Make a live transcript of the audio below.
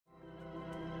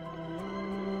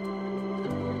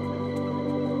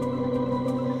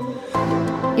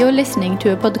You're listening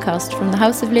to a podcast from the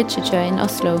House of Literature in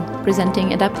Oslo,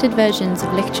 presenting adapted versions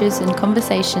of lectures and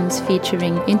conversations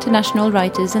featuring international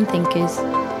writers and thinkers.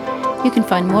 You can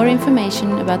find more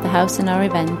information about the house and our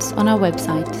events on our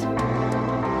website.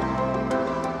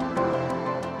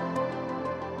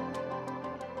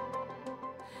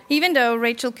 Even though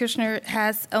Rachel Kushner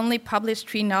has only published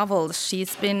 3 novels,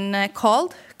 she's been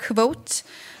called, quote,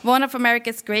 one of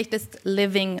America's greatest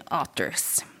living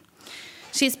authors.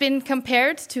 She's been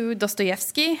compared to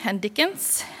Dostoevsky and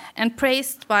Dickens and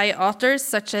praised by authors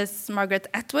such as Margaret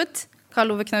Atwood,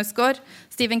 Karl Ove Knausgård,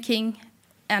 Stephen King,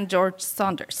 and George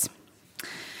Saunders.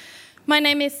 My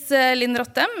name is Linn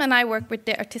Rottem, and I work with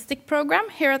the artistic program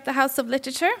here at the House of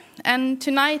Literature. And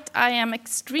tonight I am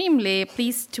extremely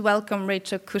pleased to welcome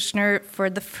Rachel Kushner for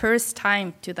the first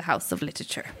time to the House of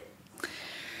Literature.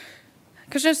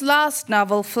 Kushner's last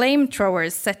novel,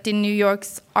 Flamethrowers, set in New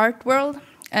York's art world,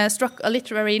 struck a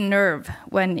literary nerve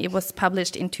when it was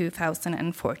published in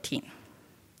 2014.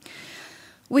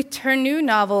 With her new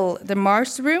novel, The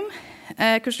Mars Room,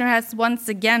 Kushner has once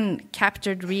again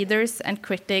captured readers and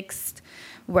critics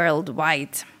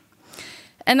worldwide.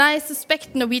 And I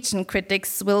suspect Norwegian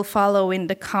critics will follow in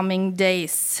the coming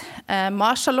days.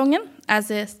 Marsalongen,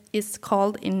 as it is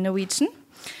called in Norwegian,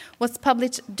 was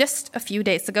published just a few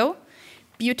days ago,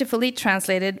 beautifully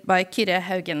translated by Kyrre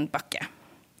Haugen Bakke.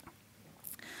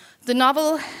 The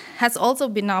novel has also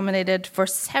been nominated for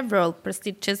several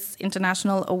prestigious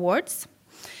international awards,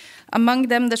 among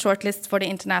them the shortlist for the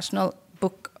International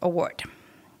Book Award.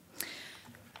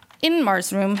 In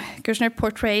Mars Room, Kushner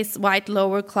portrays white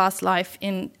lower-class life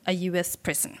in a US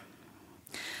prison.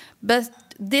 But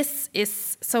this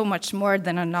is so much more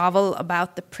than a novel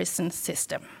about the prison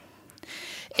system.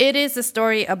 It is a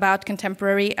story about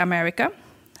contemporary America,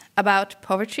 about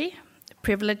poverty,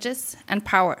 privileges, and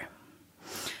power.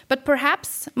 But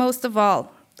perhaps most of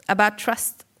all, about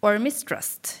trust or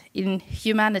mistrust in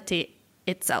humanity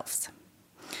itself,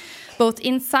 both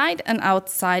inside and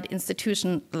outside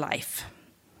institution life.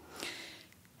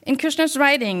 In Kushner's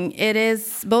writing, it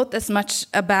is both as much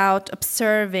about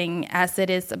observing as it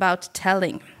is about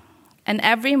telling, and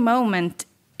every moment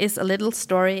is a little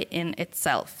story in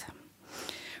itself,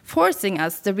 forcing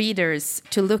us, the readers,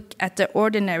 to look at the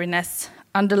ordinariness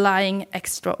underlying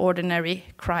extraordinary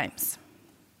crimes.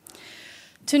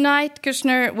 Tonight,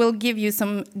 Kushner will give you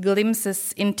some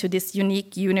glimpses into this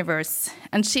unique universe,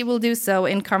 and she will do so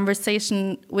in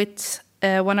conversation with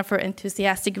one of her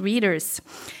enthusiastic readers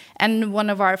and one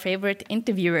of our favorite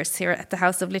interviewers here at the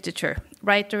House of Literature,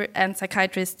 writer and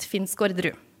psychiatrist Finn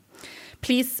Skårderud.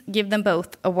 Please give them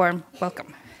both a warm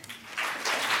welcome.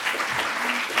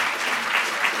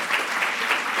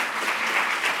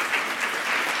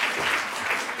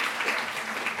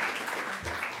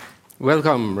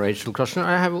 Welcome, Rachel Kushner.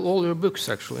 I have all your books,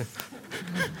 actually.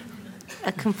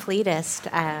 A completist.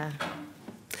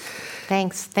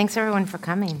 Thanks everyone for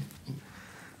coming.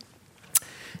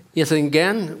 Yes, and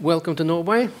again, welcome to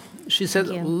Norway. She said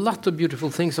a lot of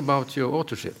beautiful things about your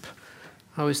authorship.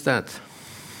 How is that?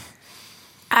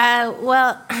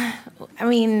 Well, I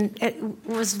mean, it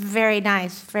was very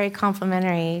nice, very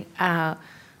complimentary.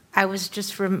 I was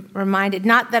just reminded,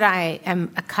 not that I am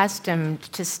accustomed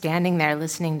to standing there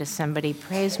listening to somebody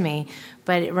praise me,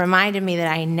 but it reminded me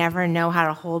that I never know how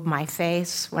to hold my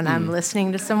face when I'm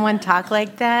listening to someone talk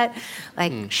like that.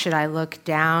 Like, should I look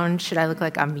down? Should I look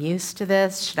like I'm used to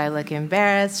this? Should I look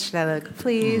embarrassed? Should I look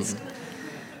pleased?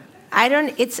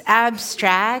 It's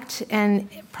abstract, and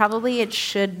probably it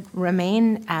should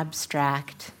remain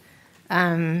abstract.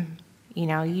 You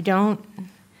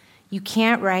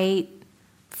can't write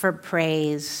for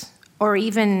praise, or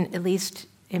even, at least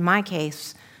in my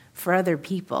case, for other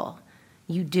people.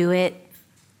 You do it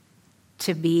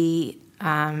to be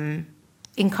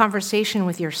in conversation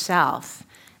with yourself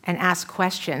and ask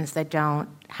questions that don't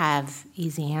have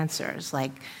easy answers.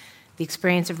 Like the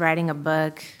experience of writing a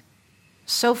book,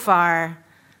 so far,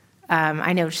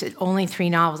 I know only 3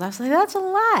 novels. I was like, that's a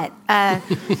lot.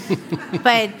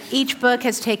 But each book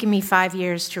has taken me 5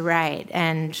 years to write,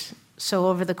 and so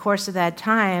over the course of that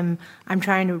time, I'm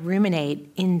trying to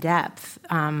ruminate in depth,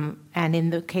 and in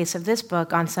the case of this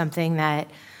book, on something that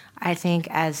I think,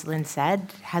 as Lynn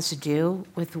said, has to do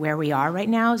with where we are right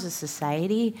now as a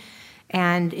society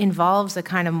and involves a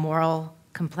kind of moral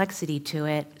complexity to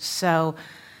it. So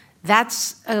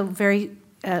that's a very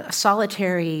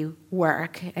solitary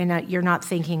work, and you're not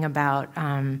thinking about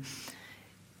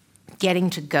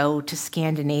getting to go to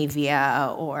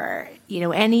Scandinavia or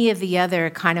any of the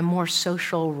other kind of more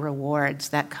social rewards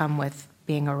that come with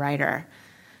being a writer.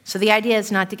 So the idea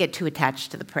is not to get too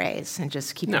attached to the praise and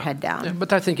just keep your head down. Yeah,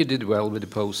 but I think you did well with the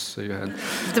pose you had.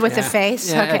 With the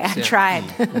face? Yeah, okay, I tried.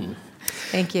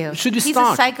 Thank you. Should you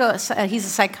start? He's a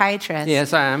psychiatrist.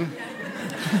 Yes, I am.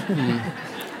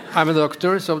 I'm a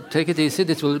doctor, so take it easy.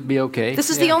 This will be okay. This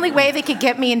is the only way they could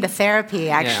get me into therapy,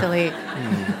 actually.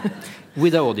 Yeah.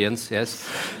 With the audience, yes.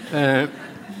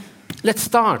 Let's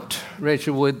start,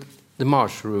 Rachel, with The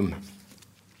Marsh Room.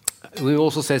 We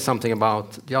also say something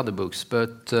about the other books,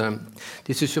 but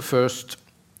this is your first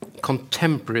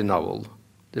contemporary novel.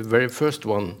 The very first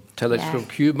one, Telex from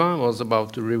Cuba, was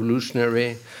about the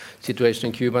revolutionary situation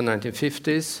in Cuba in the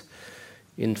 1950s.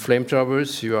 In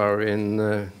Flamethrowers, you are in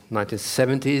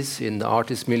 1970s, in the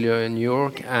artist milieu in New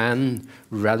York, and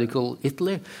radical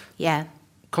Italy. Yeah.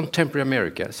 Contemporary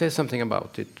America. Say something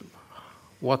about it.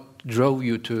 What drove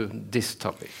you to this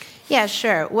topic? Yeah,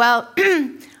 sure. Well,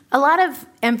 a lot of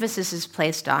emphasis is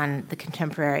placed on the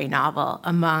contemporary novel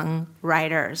among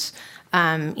writers.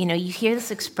 You hear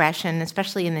this expression,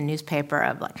 especially in the newspaper,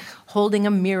 of like holding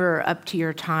a mirror up to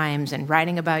your times and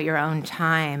writing about your own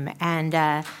time.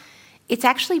 And it's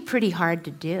actually pretty hard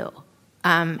to do,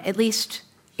 at least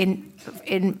in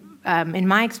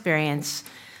my experience.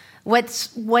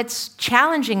 What's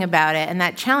challenging about it, and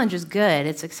that challenge is good,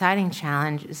 it's an exciting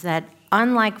challenge, is that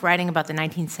unlike writing about the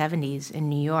 1970s in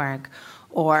New York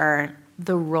or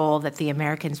the role that the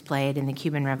Americans played in the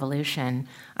Cuban Revolution,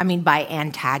 by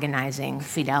antagonizing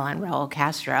Fidel and Raul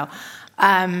Castro,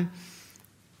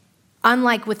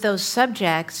 unlike with those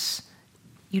subjects,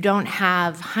 you don't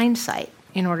have hindsight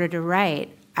in order to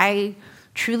write. I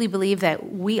truly believe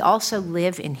that we also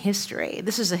live in history.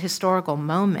 This is a historical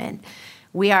moment.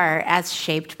 We are as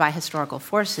shaped by historical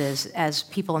forces as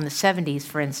people in the 70s,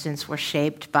 for instance, were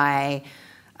shaped by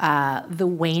the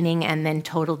waning and then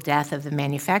total death of the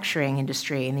manufacturing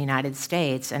industry in the United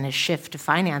States and a shift to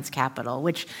finance capital,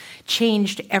 which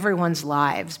changed everyone's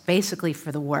lives, basically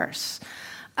for the worse.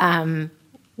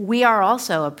 We are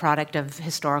also a product of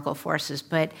historical forces,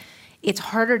 but it's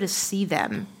harder to see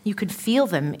them. You could feel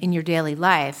them in your daily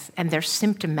life, and they're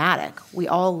symptomatic. We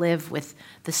all live with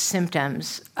the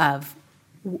symptoms of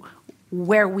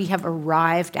where we have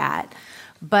arrived at.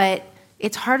 But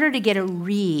it's harder to get a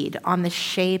read on the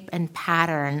shape and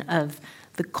pattern of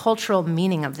the cultural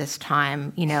meaning of this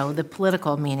time, the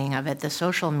political meaning of it, the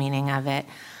social meaning of it.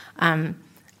 And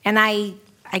I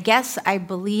guess I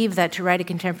believe that to write a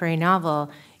contemporary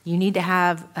novel, you need to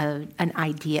have an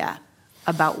idea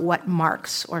about what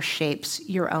marks or shapes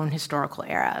your own historical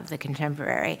era of the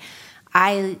contemporary.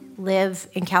 I live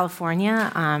in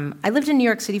California. I lived in New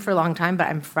York City for a long time, but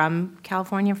I'm from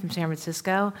California, from San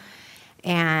Francisco.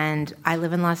 And I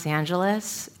live in Los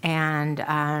Angeles. And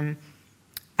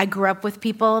I grew up with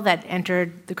people that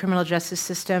entered the criminal justice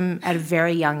system at a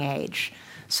very young age.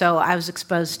 So I was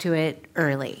exposed to it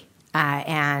early.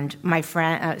 And my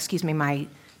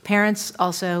parents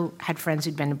also had friends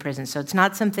who'd been to prison. So it's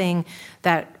not something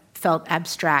that felt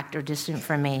abstract or distant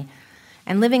from me.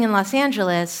 And living in Los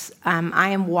Angeles, I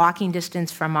am walking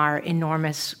distance from our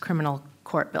enormous criminal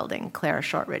court building, Clara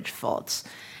Shortridge Foltz.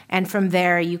 And from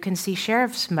there, you can see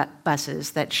sheriff's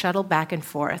buses that shuttle back and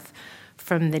forth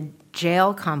from the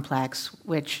jail complex,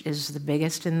 which is the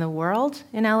biggest in the world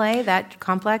in LA, that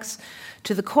complex,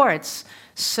 to the courts.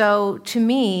 So to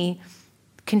me,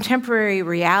 contemporary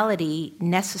reality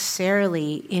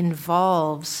necessarily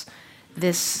involves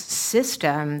this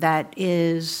system that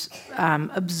is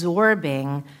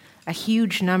absorbing a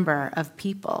huge number of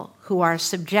people who are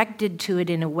subjected to it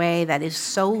in a way that is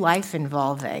so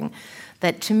life-involving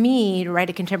that, to me, to write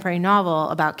a contemporary novel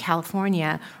about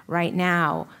California right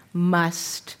now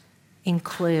must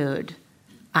include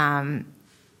the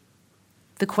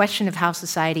question of how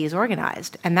society is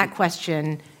organized. And that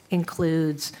question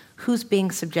includes who's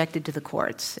being subjected to the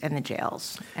courts and the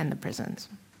jails and the prisons.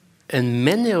 And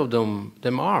many of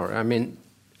them are.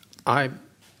 I've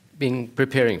been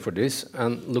preparing for this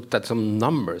and looked at some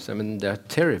numbers. They're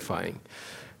terrifying.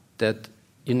 That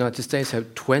United States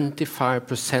have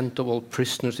 25% of all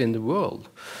prisoners in the world.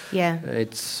 Yeah.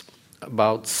 It's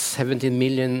about 17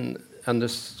 million under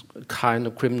kind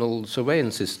of criminal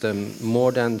surveillance system,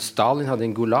 more than Stalin had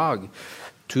in Gulag.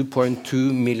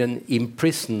 2.2 million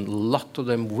imprisoned, a lot of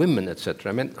them women,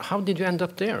 etc. How did you end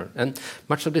up there? And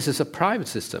much of this is a private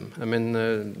system.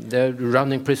 They're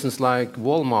running prisons like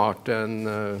Walmart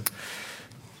and...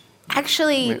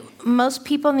 Actually, most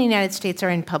people in the United States are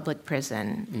in public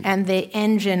prison. And the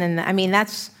engine, and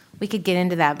that's, we could get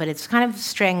into that, but it's kind of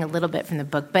straying a little bit from the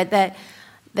book. But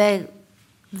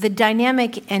the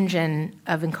dynamic engine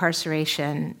of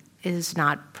incarceration is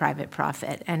not private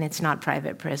profit, and it's not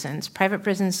private prisons. Private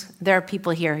prisons, there are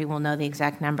people here who will know the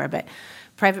exact number, but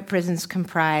private prisons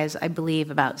comprise, I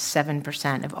believe, about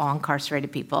 7% of all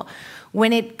incarcerated people.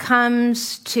 When it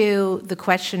comes to the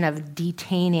question of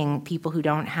detaining people who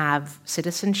don't have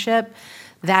citizenship,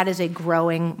 that is a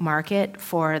growing market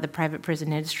for the private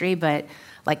prison industry, but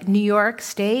like New York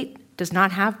State does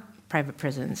not have private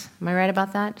prisons. Am I right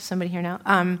about that? Does somebody here know?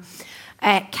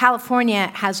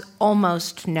 California has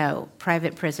almost no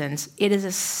private prisons.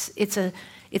 It's a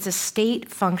state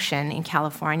function in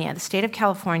California. The state of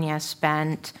California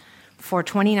spent, for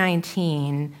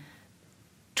 2019,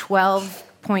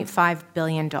 $12.5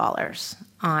 billion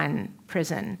on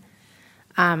prison.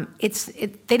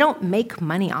 They don't make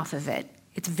money off of it.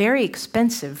 It's very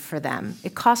expensive for them.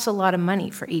 It costs a lot of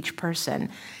money for each person.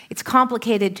 It's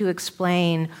complicated to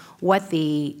explain what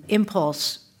the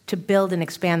impulse to build and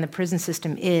expand the prison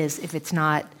system is if it's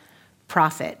not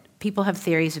profit. People have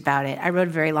theories about it. I wrote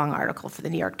a very long article for the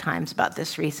New York Times about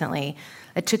this recently.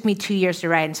 It took me 2 years to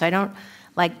write, and so I don't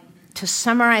like to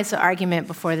summarize the argument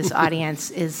before this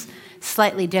audience is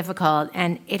slightly difficult,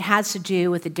 and it has to do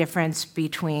with the difference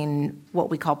between what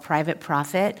we call private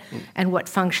profit and what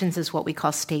functions as what we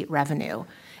call state revenue,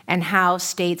 and how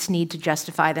states need to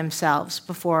justify themselves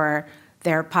before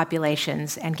their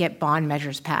populations and get bond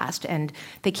measures passed. And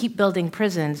they keep building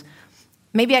prisons.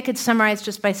 Maybe I could summarize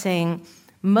just by saying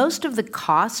most of the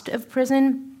cost of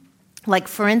prison, like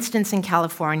for instance in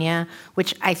California,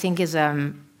 which I think is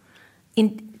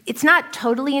it's not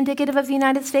totally indicative of the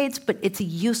United States, but it's a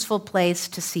useful place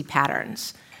to see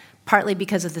patterns, partly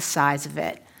because of the size of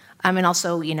it. And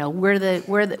also, you know, we're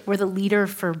the leader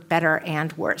for better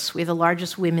and worse. We have the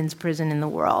largest women's prison in the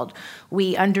world.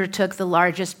 We undertook the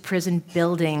largest prison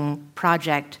building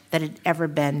project that had ever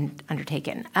been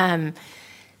undertaken.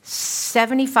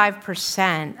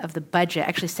 75% of the budget,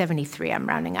 actually 73, I'm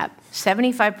rounding up,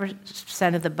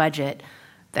 75% of the budget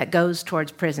that goes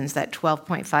towards prisons, that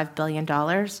 $12.5 billion,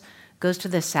 goes to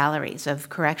the salaries of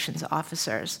corrections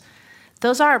officers.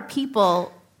 Those are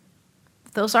people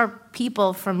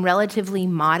from relatively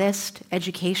modest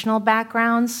educational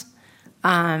backgrounds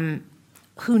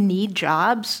who need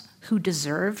jobs, who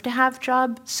deserve to have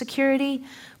job security,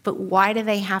 but why do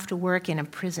they have to work in a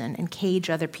prison and cage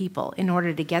other people in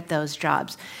order to get those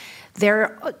jobs?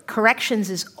 Corrections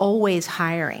is always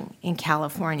hiring in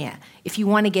California. If you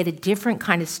want to get a different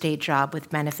kind of state job with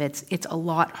benefits, it's a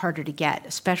lot harder to get,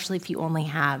 especially if you only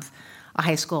have a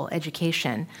high school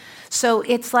education. So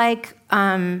it's like,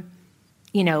 a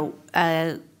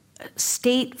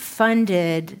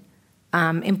state-funded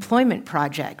employment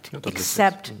project,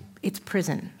 except it's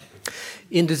prison.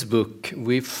 In this book,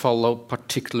 we follow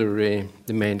particularly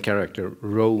the main character,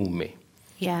 Romy.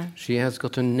 Yeah. She has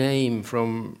got a name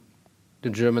from the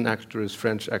German actress,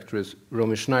 French actress,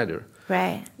 Romy Schneider.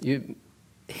 Right. You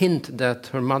hint that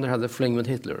her mother had a fling with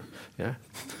Hitler. Yeah.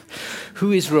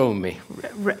 Who is Romy?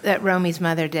 That Romy's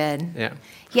mother did. Yeah.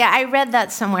 Yeah, I read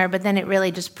that somewhere, but then it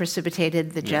really just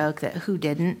precipitated the joke that who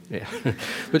didn't. Yeah.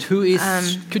 But who is...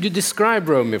 could you describe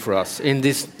Romy for us in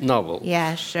this novel?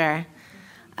 Yeah, sure.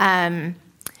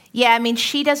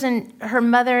 She doesn't... Her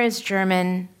mother is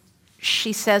German.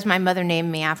 She says my mother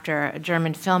named me after a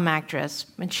German film actress,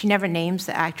 and she never names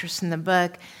the actress in the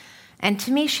book. And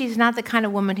to me, she's not the kind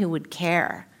of woman who would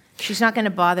care. She's not going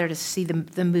to bother to see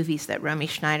the movies that Romy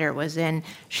Schneider was in.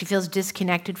 She feels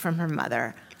disconnected from her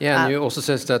mother. Yeah, and you also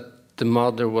says that the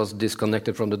mother was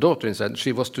disconnected from the daughter instead.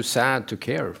 She was too sad to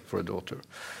care for a daughter.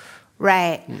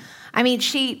 Right. I mean,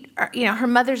 her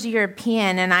mother's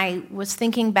European, and I was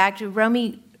thinking back to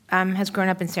Romy has grown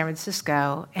up in San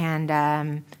Francisco,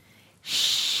 and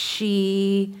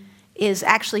she is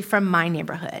actually from my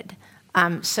neighborhood.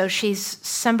 So she's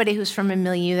somebody who's from a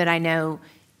milieu that I know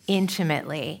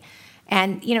intimately.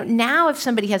 And, now if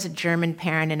somebody has a German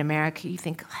parent in America, you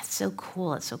think, oh, that's so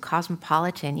cool, it's so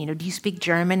cosmopolitan. Do you speak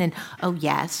German? And, oh,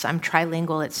 yes, I'm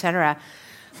trilingual, et cetera.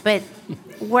 But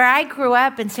where I grew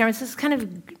up in San Francisco, kind of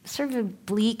sort of a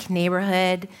bleak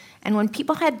neighborhood, and when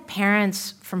people had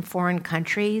parents from foreign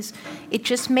countries, it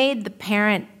just made the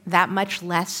parent that much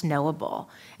less knowable.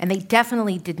 And they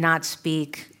definitely did not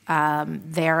speak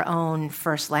their own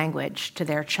first language to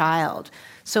their child.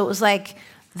 So it was like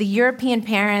the European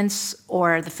parents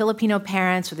or the Filipino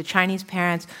parents or the Chinese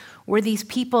parents were these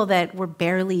people that were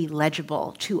barely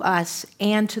legible to us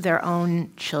and to their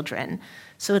own children.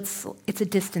 So it's a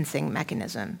distancing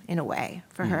mechanism, in a way,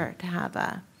 for her to have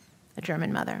a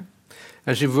German mother.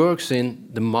 And she works in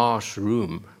the Mars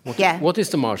Room. What is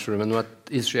the Mars Room, and what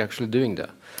is she actually doing there?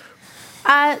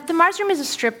 The Mars Room is a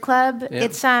strip club. Yeah.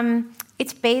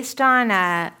 It's based on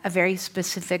a very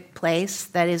specific place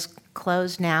that is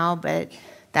closed now, but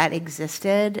that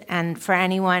existed. And for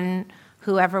anyone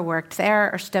who ever worked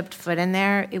there or stepped foot in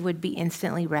there, it would be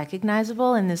instantly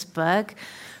recognizable in this book.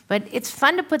 But it's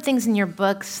fun to put things in your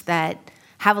books that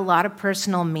have a lot of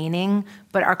personal meaning,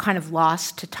 but are kind of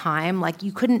lost to time. Like,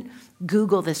 you couldn't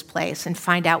Google this place and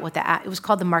find out what it was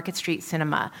called the Market Street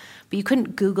Cinema, but you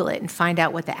couldn't Google it and find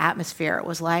out what the atmosphere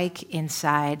was like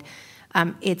inside.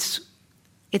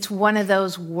 It's one of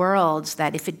those worlds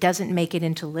that if it doesn't make it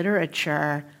into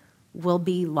literature, will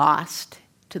be lost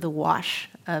to the wash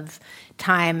of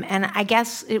time. And I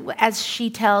guess, as she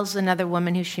tells another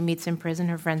woman who she meets in prison,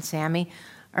 her friend Sammy,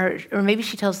 or maybe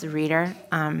she tells the reader,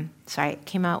 sorry, it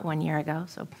came out 1 year ago,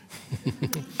 so.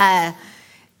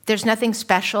 There's nothing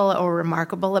special or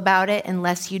remarkable about it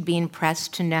unless you'd be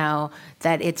impressed to know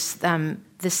that it's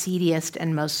the seediest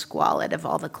and most squalid of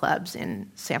all the clubs in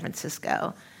San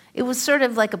Francisco. It was sort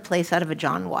of like a place out of a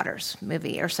John Waters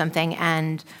movie or something,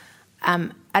 and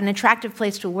an attractive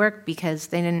place to work because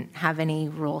they didn't have any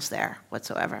rules there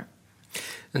whatsoever.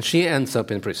 And she ends up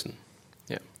in prison.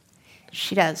 Yeah.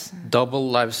 She does. Double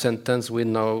life sentence with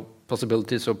no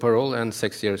possibilities of parole and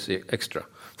 6 years extra.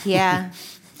 Yeah.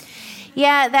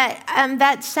 Yeah,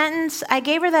 that sentence, I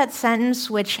gave her that sentence,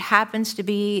 which happens to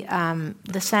be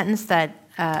the sentence that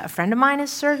a friend of mine is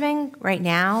serving right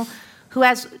now, who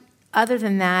has, other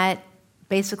than that,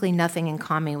 basically nothing in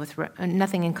common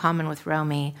with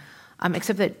Romy,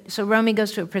 except that, so Romy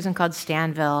goes to a prison called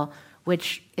Stanville,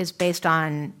 which is based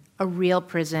on a real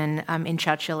prison in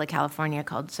Chowchilla, California,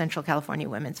 called Central California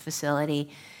Women's Facility.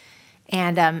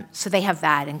 And so they have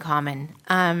that in common.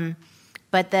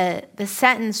 But the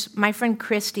sentence, my friend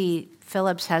Christy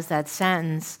Phillips has that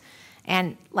sentence,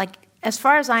 and like, as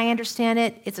far as I understand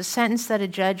it, it's a sentence that a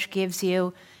judge gives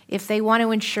you if they want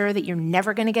to ensure that you're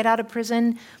never going to get out of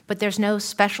prison, but there's no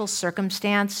special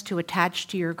circumstance to attach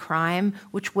to your crime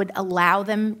which would allow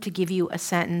them to give you a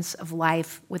sentence of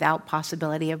life without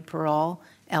possibility of parole,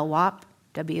 LWOP,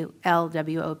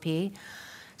 LWOP.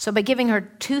 So by giving her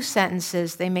 2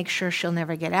 sentences, they make sure she'll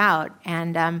never get out.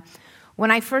 And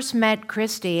when I first met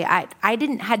Christy, I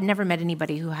had never met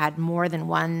anybody who had more than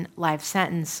 1 life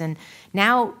sentence, and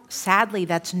now, sadly,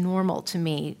 that's normal to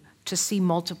me to see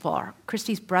multiple.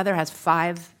 Christy's brother has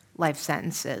 5 life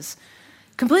sentences,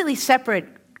 completely separate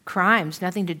crimes,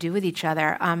 nothing to do with each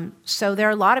other. So there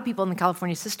are a lot of people in the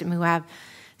California system who have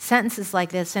sentences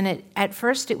like this, and at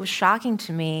first it was shocking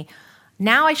to me.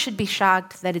 Now I should be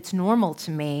shocked that it's normal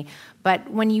to me, but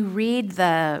when you read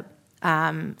the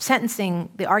sentencing,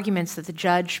 the arguments that the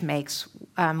judge makes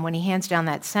when he hands down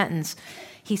that sentence,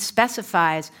 he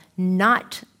specifies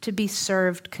not to be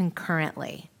served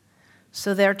concurrently.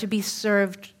 So they're to be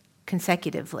served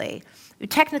consecutively.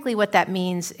 Technically what that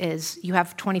means is you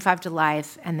have 25 to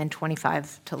life and then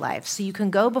 25 to life. So you can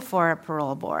go before a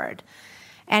parole board.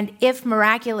 And if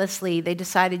miraculously they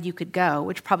decided you could go,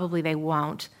 which probably they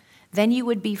won't, then you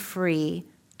would be free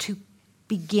to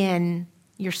begin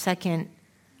your second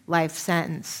life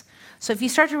sentence. So if you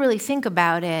start to really think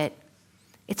about it,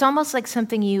 it's almost like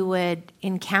something you would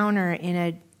encounter in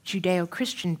a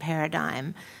Judeo-Christian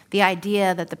paradigm, the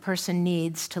idea that the person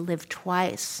needs to live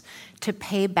twice to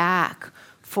pay back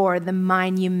for the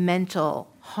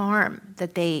monumental harm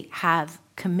that they have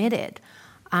committed.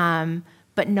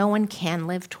 But no one can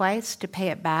live twice to pay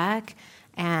it back,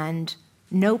 and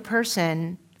no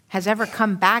person has ever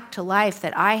come back to life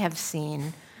that I have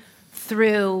seen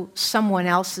through someone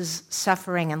else's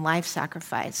suffering and life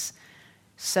sacrifice.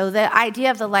 So the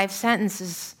idea of the life sentence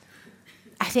is,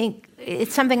 I think,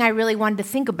 it's something I really wanted to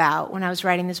think about when I was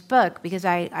writing this book, because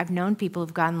I've known people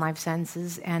who've gotten life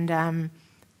sentences, and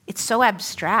it's so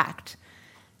abstract.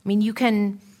 I mean, you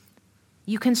can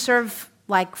serve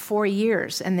like 4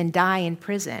 years and then die in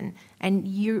prison, and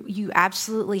you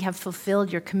absolutely have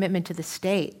fulfilled your commitment to the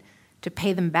state to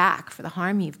pay them back for the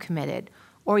harm you've committed.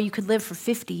 Or you could live for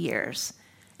 50 years,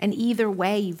 and either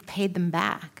way, you've paid them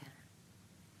back.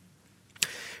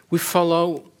 We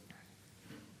follow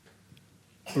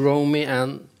Romy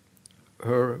and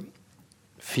her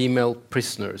female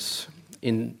prisoners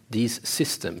in these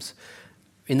systems.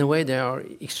 In a way, they are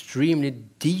extremely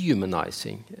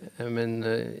dehumanizing. I mean,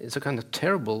 it's a kind of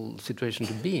terrible situation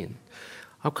to be in.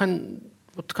 What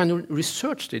kind of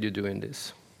research did you do in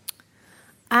this?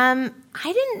 I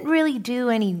didn't really do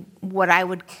any what I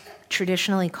would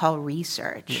traditionally call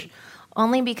research,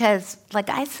 only because, like,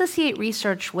 I associate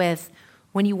research with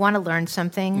when you want to learn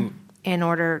something in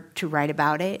order to write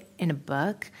about it in a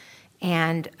book.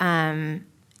 And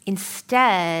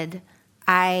instead,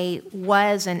 I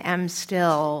was and am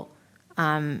still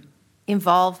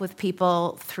involved with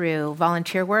people through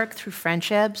volunteer work, through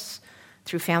friendships,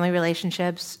 through family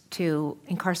relationships, to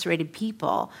incarcerated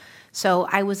people. So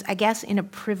I was, I guess, in a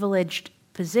privileged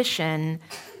position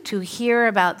to hear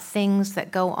about things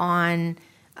that go on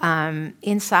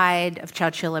inside of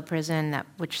Chowchilla prison,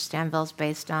 which Stanville's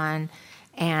based on,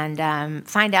 and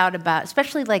find out about,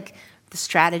 especially like the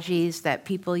strategies that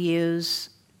people use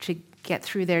to get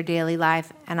through their daily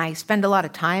life. And I spend a lot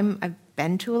of time, I've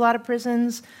been to a lot of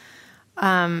prisons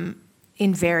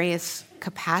in various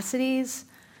capacities.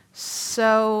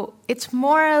 So it's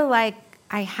more like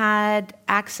I had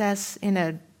access in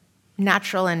a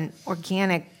natural and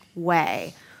organic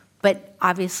way, but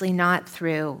obviously not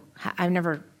through, I've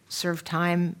never served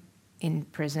time in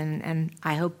prison, and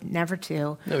I hope never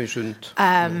to. No, you shouldn't.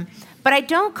 But I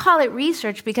don't call it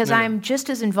research because I'm just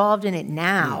as involved in it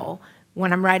now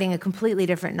when I'm writing a completely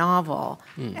different novel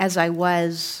as I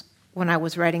was when I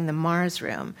was writing The Mars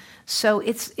Room. So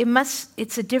it's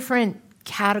a different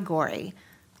category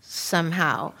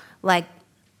somehow. Like,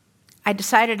 I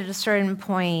decided at a certain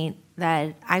point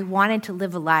that I wanted to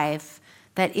live a life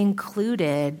that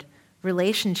included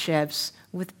relationships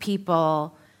with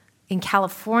people in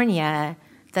California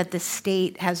that the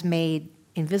state has made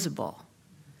invisible.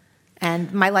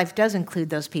 And my life does include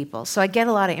those people. So I get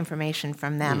a lot of information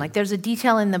from them. Like, there's a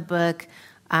detail in the book,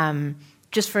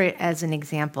 just as an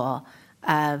example,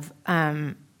 of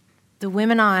the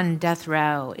women on death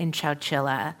row in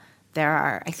Chowchilla. There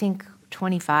are, I think,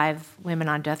 25 women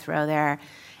on death row there.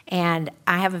 And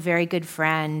I have a very good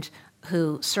friend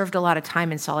who served a lot of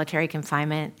time in solitary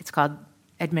confinement. It's called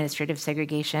administrative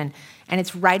segregation, and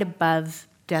it's right above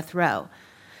death row.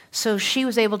 So she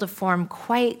was able to form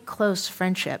quite close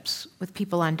friendships with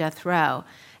people on death row.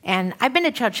 And I've been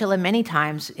to Chowchilla many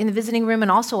times, in the visiting room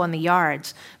and also on the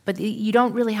yards, but you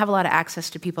don't really have a lot of access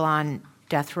to people on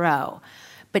death row.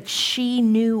 But she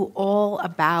knew all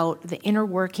about the inner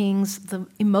workings, the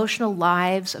emotional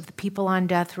lives of the people on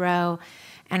death row.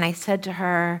 And I said to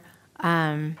her,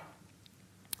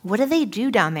 what do they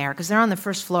do down there? Because they're on the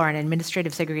first floor and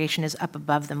administrative segregation is up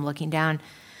above them looking down.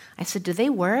 I said, do they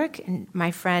work? And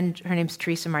my friend, her name's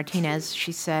Teresa Martinez,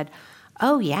 she said,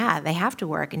 oh yeah, they have to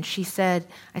work. And she said,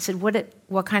 I said,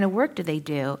 what kind of work do they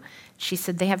do? She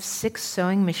said, they have 6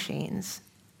 sewing machines.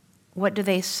 What do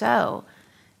they sew?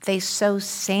 They sew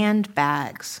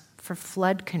sandbags for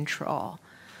flood control.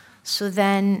 So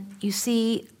then you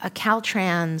see a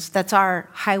Caltrans, that's our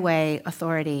highway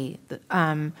authority,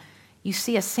 you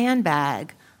see a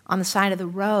sandbag on the side of the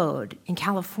road in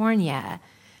California,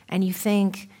 and you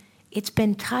think it's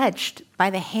been touched by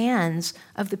the hands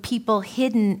of the people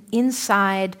hidden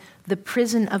inside the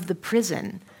prison of the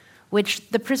prison, which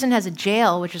the prison has a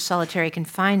jail, which is solitary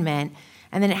confinement,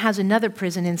 and then it has another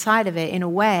prison inside of it. In a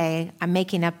way, I'm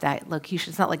making up that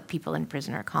location. It's not like people in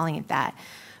prison are calling it that.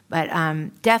 But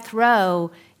death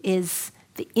row is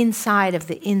the inside of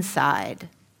the inside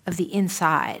of the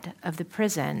inside of the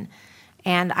prison.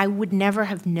 And I would never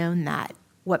have known that,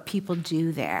 what people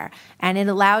do there. And it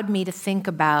allowed me to think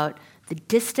about the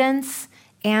distance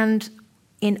and,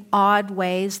 in odd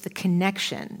ways, the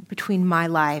connection between my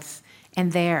life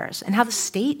and theirs, and how the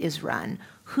state is run.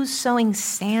 Who's sewing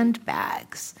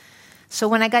sandbags? So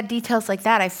when I got details like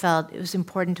that, I felt it was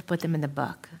important to put them in the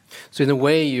book. So in a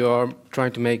way, you are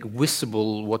trying to make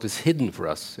visible what is hidden for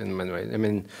us in many ways. I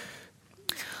mean,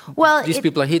 well, these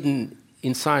people are hidden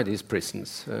inside these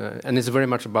prisons, and it's very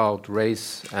much about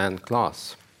race and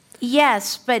class.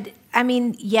 Yes, but I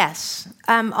mean, yes.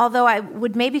 Although I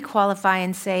would maybe qualify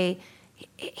and say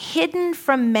hidden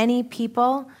from many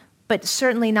people, but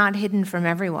certainly not hidden from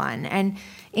everyone. And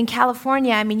in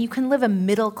California, I mean, you can live a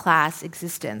middle-class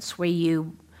existence where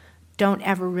you don't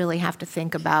ever really have to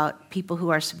think about people who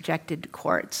are subjected to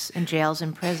courts and jails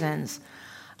and prisons.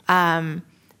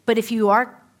 But if you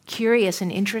are curious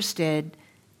and interested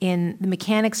in the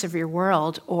mechanics of your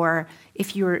world, or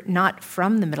if you're not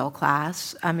from the middle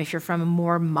class, if you're from a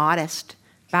more modest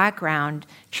background,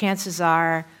 chances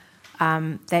are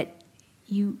that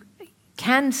you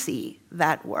can see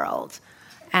that world.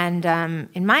 And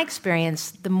in my experience,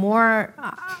 the more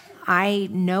I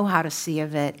know how to see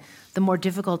of it, the more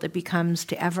difficult it becomes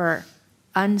to ever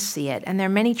unsee it. And there are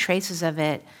many traces of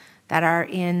it that are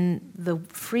in the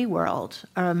free world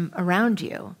around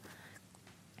you.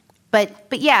 But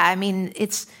yeah, I mean,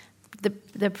 it's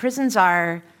the prisons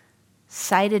are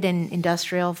sited in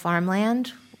industrial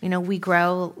farmland. You know, we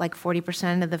grow like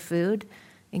 40% of the food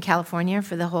in California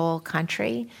for the whole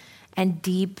country. And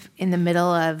deep in the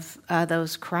middle of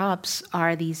those crops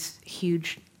are these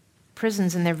huge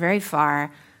prisons, and they're very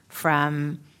far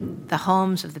from the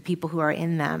homes of the people who are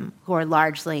in them, who are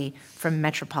largely from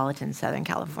metropolitan Southern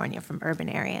California, from urban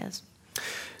areas.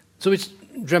 So it's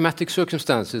dramatic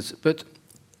circumstances, but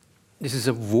this is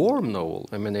a warm novel.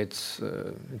 I mean, it's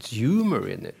humor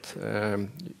in it.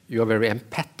 You are very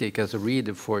empathic as a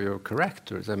reader for your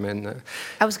characters. I mean,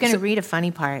 I was going to read a funny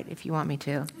part, if you want me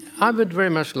to. I would very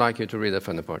much like you to read a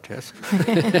funny part, yes.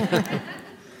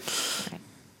 Right.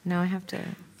 No, I have to.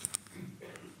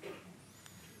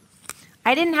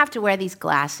 I didn't have to wear these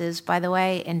glasses, by the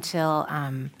way, until...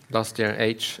 Last year,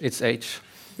 it's H.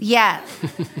 Yeah.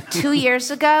 2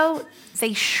 years ago,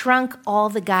 they shrunk all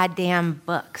the goddamn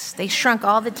books. They shrunk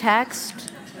all the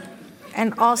text,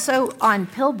 and also on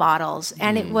pill bottles,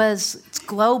 and it's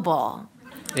global.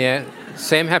 Yeah,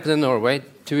 same happened in Norway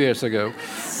 2 years ago.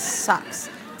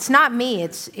 Sucks. It's not me,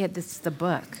 it's the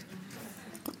book.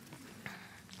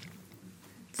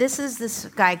 This is this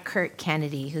guy, Kurt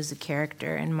Kennedy, who's a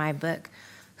character in my book,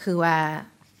 who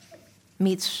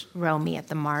meets Romy at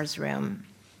the Mars Room.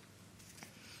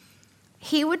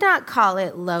 He would not call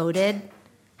it loaded,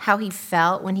 how he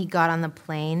felt when he got on the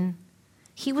plane.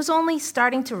 He was only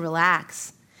starting to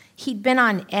relax. He'd been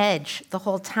on edge the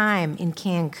whole time in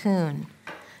Cancun.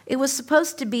 It was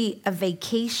supposed to be a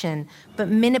vacation, but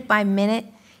minute by minute,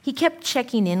 he kept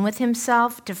checking in with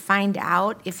himself to find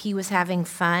out if he was having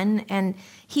fun, and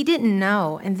he didn't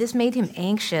know, and this made him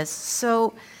anxious.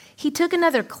 So he took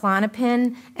another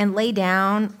Klonopin and lay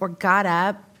down or got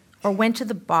up or went to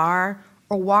the bar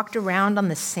or walked around on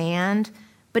the sand,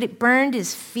 but it burned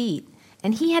his feet,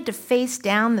 and he had to face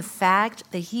down the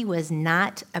fact that he was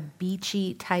not a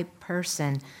beachy type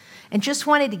person and just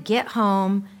wanted to get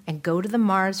home and go to the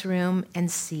Mars Room and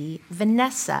see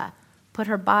Vanessa put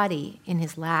her body in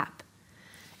his lap.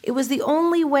 It was the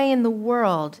only way in the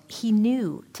world he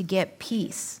knew to get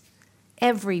peace.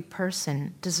 Every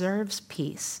person deserves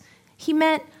peace. He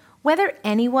meant whether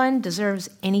anyone deserves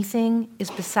anything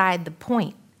is beside the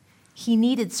point. He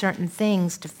needed certain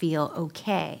things to feel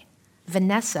okay.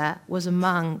 Vanessa was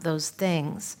among those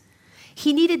things.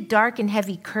 He needed dark and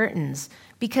heavy curtains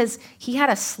because he had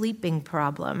a sleeping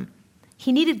problem.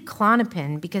 He needed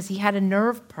Klonopin because he had a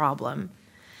nerve problem.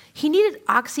 He needed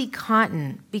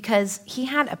OxyContin because he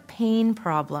had a pain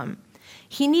problem.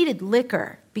 He needed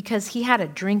liquor because he had a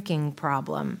drinking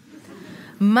problem.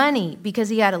 Money because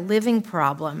he had a living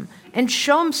problem. And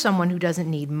show him someone who doesn't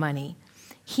need money.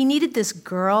 He needed this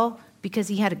girl because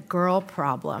he had a girl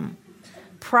problem.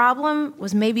 Problem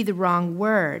was maybe the wrong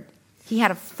word. He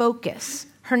had a focus.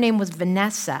 Her name was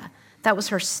Vanessa. That was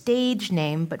her stage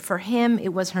name, but for him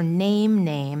it was her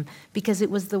name because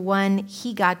it was the one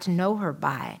he got to know her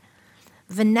by.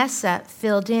 Vanessa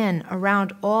filled in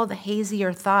around all the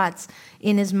hazier thoughts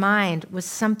in his mind with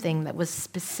something that was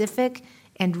specific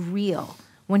and real.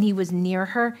 When he was near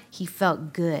her, he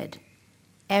felt good.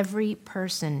 Every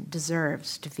person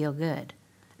deserves to feel good,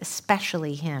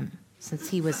 especially him, since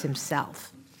he was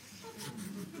himself.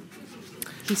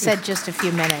 He said just a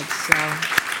few minutes, so...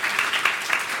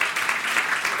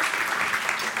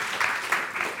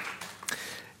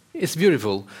 It's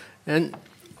beautiful. And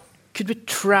could we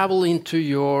travel into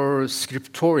your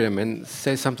scriptorium and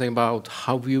say something about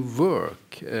how you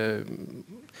work?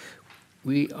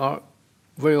 We are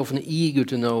very often eager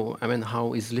to know, I mean,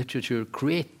 how is literature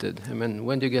created? I mean,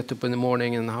 when do you get up in the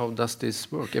morning and how does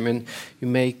this work? I mean, you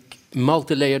make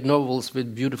multi-layered novels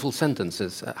with beautiful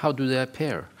sentences. How do they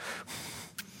appear?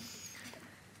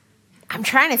 I'm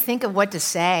trying to think of what to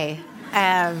say.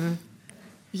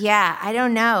 Yeah, I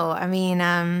don't know. I mean,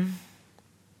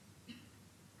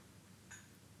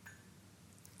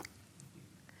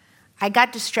 I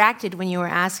got distracted when you were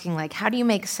asking, like, how do you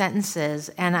make sentences?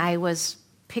 And I was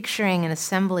picturing an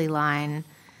assembly line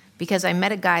because I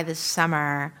met a guy this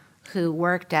summer who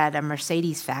worked at a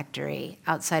Mercedes factory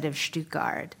outside of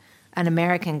Stuttgart, an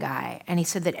American guy. And he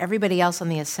said that everybody else on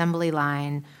the assembly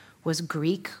line was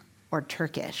Greek or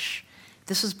Turkish.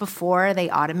 This was before they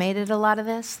automated a lot of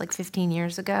this, like 15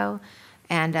 years ago.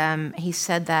 And he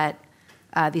said that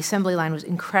the assembly line was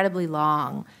incredibly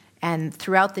long. And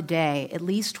throughout the day, at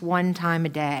least one time a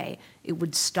day, it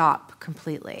would stop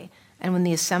completely. And when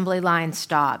the assembly line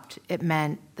stopped, it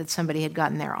meant that somebody had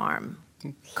gotten their arm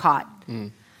caught.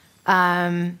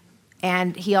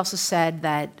 And he also said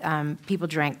that people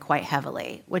drank quite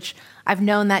heavily, which I've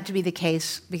known that to be the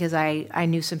case because I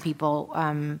knew some people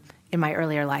in my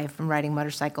earlier life from riding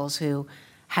motorcycles who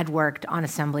had worked on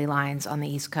assembly lines on the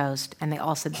East Coast, and they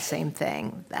all said the same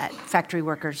thing, that factory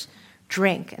workers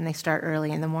drink and they start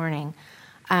early in the morning.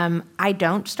 I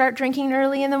don't start drinking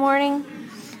early in the morning,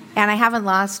 and I haven't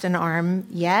lost an arm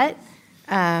yet.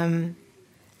 No,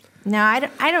 I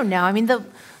don't know. I mean, the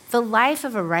the life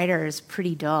of a writer is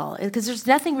pretty dull because there's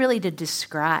nothing really to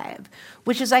describe,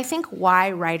 which is, I think,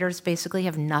 why writers basically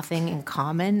have nothing in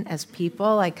common as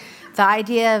people. Like the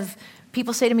idea of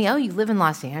people say to me, oh, you live in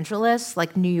Los Angeles,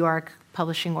 like New York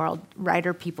publishing world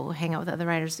writer people who hang out with other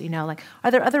writers, like,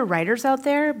 are there other writers out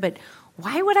there? But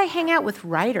why would I hang out with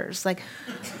writers?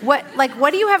 What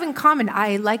do you have in common?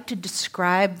 I like to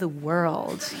describe the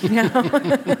world,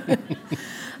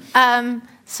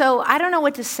 So I don't know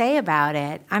what to say about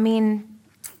it. I mean,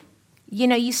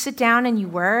 you sit down and you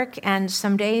work, and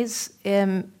some days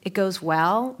it goes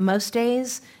well. Most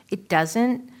days it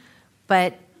doesn't.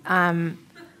 But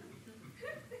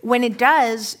when it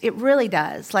does, it really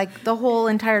does. Like the whole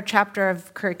entire chapter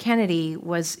of Kurt Kennedy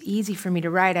was easy for me to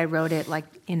write. I wrote it like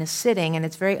in a sitting, and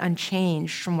it's very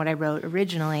unchanged from what I wrote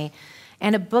originally.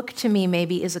 And a book to me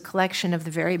maybe is a collection of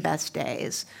the very best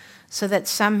days, so that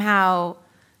somehow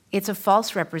it's a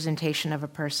false representation of a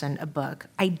person, a book.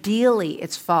 Ideally,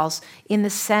 it's false in the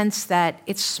sense that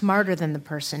it's smarter than the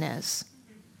person is.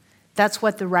 That's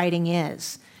what the writing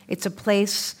is. It's a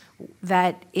place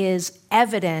that is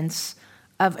evidence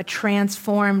of a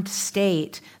transformed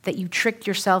state that you tricked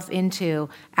yourself into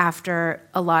after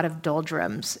a lot of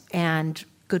doldrums and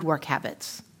good work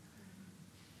habits.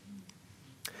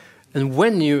 And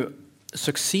when you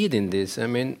succeed in this, I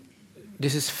mean,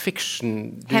 this is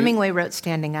fiction. Hemingway wrote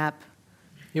standing up.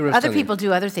 Other people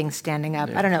do other things standing up.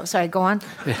 Yeah. I don't know. Sorry, go on.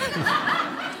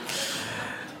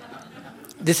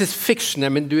 This is fiction. I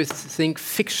mean, do you think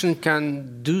fiction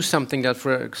can do something that,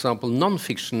 for example,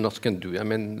 non-fiction not can do? I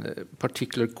mean,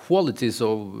 particular qualities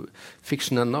of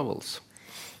fiction and novels.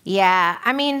 Yeah,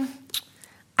 I mean,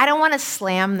 I don't want to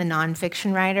slam the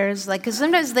non-fiction writers, because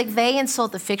sometimes they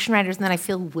insult the fiction writers, and then I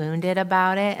feel wounded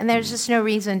about it, and there's just no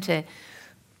reason to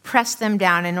press them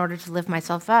down in order to lift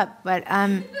myself up. But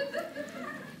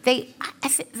they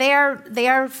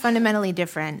are fundamentally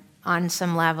different on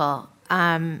some level.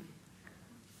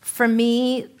 For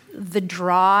me, the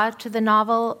draw to the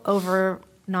novel over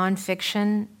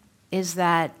nonfiction is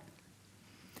that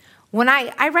when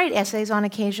I write essays on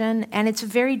occasion, and it's a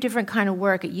very different kind of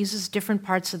work. It uses different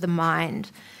parts of the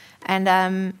mind.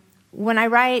 And when I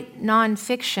write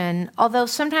nonfiction, although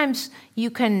sometimes you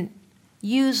can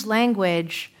use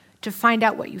language to find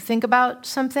out what you think about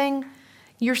something,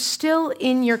 you're still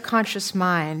in your conscious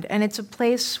mind, and it's a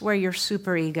place where your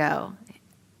superego,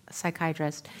 a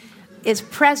psychiatrist, is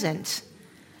present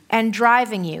and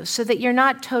driving you so that you're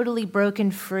not totally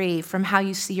broken free from how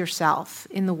you see yourself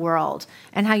in the world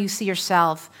and how you see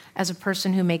yourself as a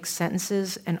person who makes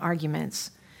sentences and arguments.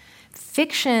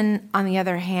 Fiction, on the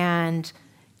other hand,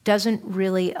 doesn't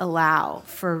really allow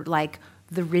for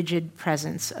the rigid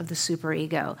presence of the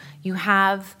superego. You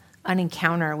have an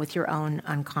encounter with your own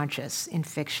unconscious in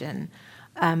fiction.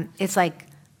 It's like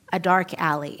a dark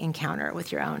alley encounter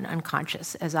with your own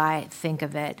unconscious, as I think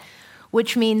of it,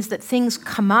 which means that things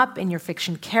come up in your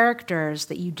fiction characters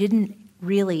that you didn't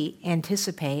really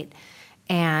anticipate,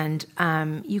 and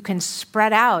you can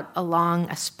spread out along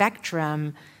a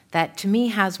spectrum that, to me,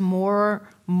 has more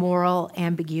moral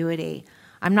ambiguity.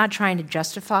 I'm not trying to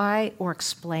justify or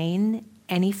explain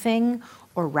anything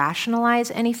or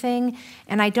rationalize anything,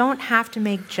 and I don't have to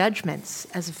make judgments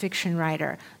as a fiction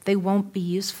writer. They won't be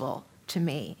useful to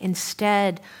me.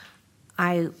 Instead,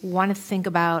 I want to think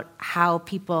about how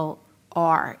people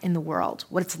are in the world,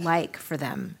 what it's like for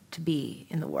them to be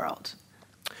in the world.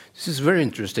 This is very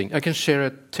interesting. I can share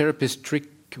a therapist trick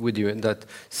with you, and that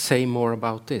say more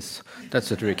about this.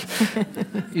 That's a trick.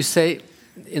 You say,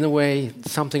 in a way,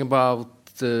 something about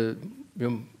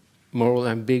moral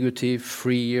ambiguity,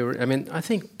 freer. I mean, I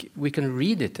think we can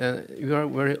read it. You are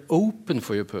very open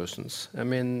for your persons. I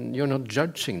mean, you're not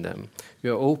judging them.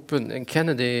 You're open. And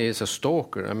Kennedy is a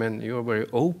stalker. I mean, you're very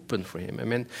open for him. I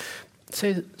mean,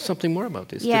 say something more about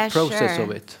this, yeah, the process sure.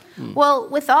 of it. Mm. Well,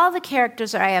 with all the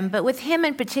characters I am, but with him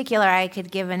in particular, I could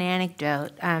give an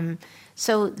anecdote.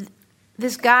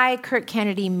 This guy, Kurt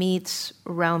Kennedy, meets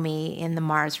Romy in the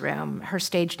Mars room. Her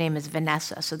stage name is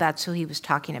Vanessa, so that's who he was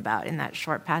talking about in that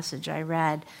short passage I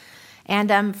read.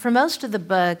 And for most of the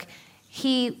book,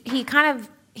 he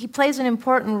plays an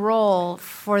important role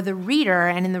for the reader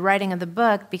and in the writing of the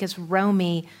book, because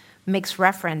Romy makes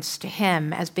reference to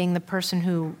him as being the person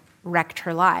who wrecked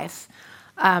her life.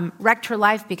 Wrecked her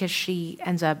life because she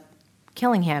ends up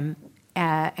killing him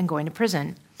and going to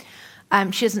prison.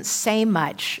 She doesn't say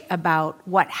much about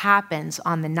what happens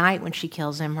on the night when she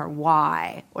kills him, or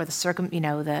why, or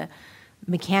the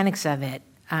mechanics of it.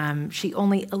 She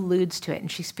only alludes to it, and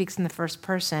she speaks in the first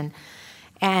person.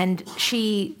 And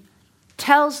she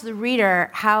tells the reader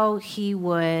how he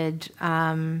would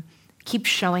keep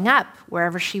showing up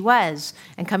wherever she was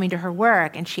and coming to her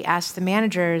work. And she asked the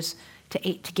managers to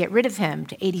get rid of him,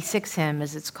 to 86 him,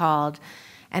 as it's called.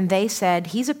 And they said,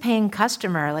 he's a paying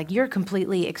customer. Like, you're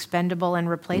completely expendable and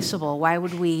replaceable. Why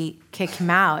would we kick him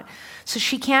out? So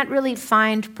she can't really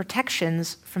find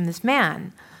protections from this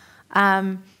man.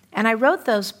 And I wrote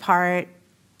those parts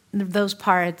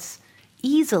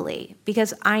easily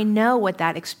because I know what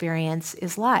that experience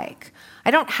is like.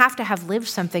 I don't have to have lived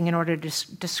something in order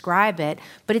to describe it,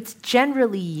 but it's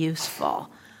generally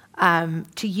useful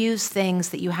to use things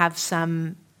that you have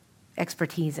some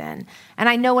expertise in. And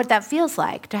I know what that feels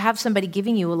like, to have somebody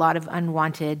giving you a lot of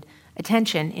unwanted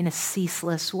attention in a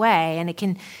ceaseless way, and it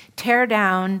can tear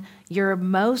down your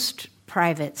most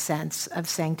private sense of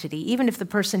sanctity, even if the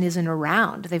person isn't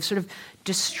around. They've sort of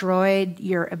destroyed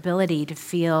your ability to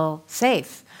feel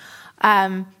safe.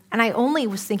 And I only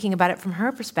was thinking about it from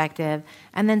her perspective,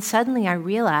 and then suddenly I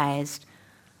realized,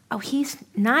 oh, he's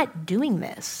not doing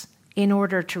this in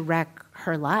order to wreck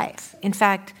her life. In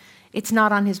fact, it's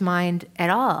not on his mind at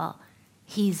all.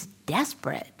 He's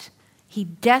desperate. He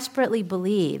desperately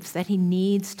believes that he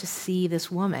needs to see this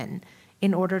woman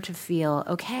in order to feel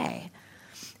okay.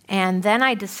 And then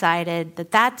I decided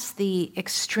that that's the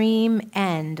extreme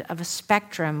end of a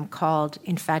spectrum called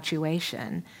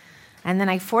infatuation. And then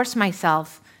I forced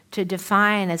myself to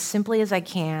define as simply as I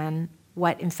can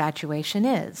what infatuation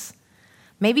is.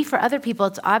 Maybe for other people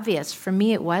it's obvious. For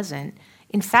me, it wasn't.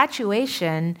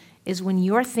 Infatuation is when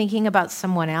you're thinking about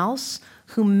someone else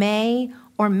who may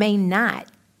or may not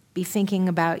be thinking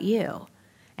about you.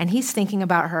 And he's thinking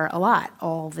about her a lot,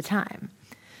 all the time.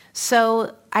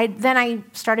 So I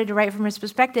started to write from his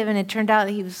perspective, and it turned out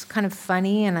that he was kind of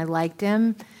funny, and I liked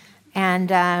him.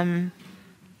 And I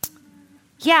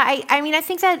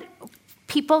think that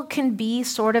people can be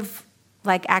sort of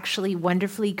like actually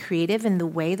wonderfully creative in the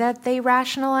way that they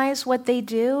rationalize what they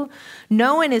do.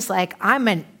 No one is like, I'm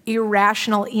an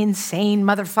irrational, insane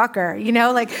motherfucker. You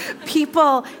know, like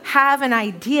people have an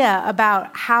idea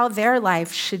about how their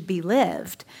life should be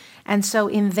lived. And so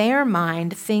in their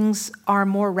mind, things are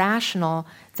more rational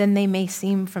than they may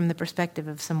seem from the perspective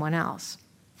of someone else.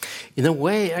 In a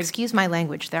way... Excuse my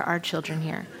language, there are children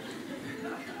here.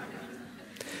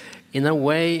 In a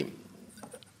way,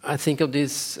 I think of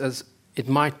this as it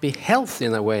might be healthy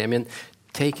in a way. I mean,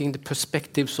 taking the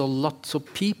perspectives of lots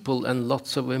of people and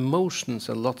lots of emotions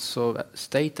and lots of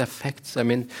state effects. I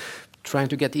mean, trying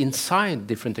to get inside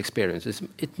different experiences.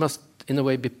 It must, in a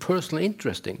way, be personally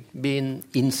interesting. Being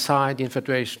inside the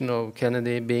infatuation of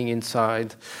Kennedy, being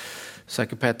inside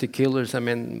psychopathic killers. I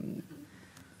mean,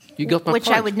 you got my point. Which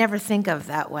I would never think of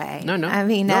that way. No. I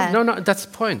mean, no, that's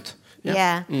the point.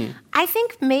 Yeah. I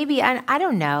think maybe, I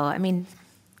don't know. I mean,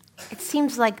 it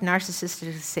seems like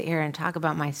narcissistic to sit here and talk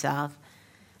about myself.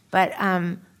 But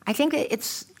I think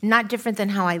it's not different than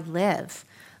how I live.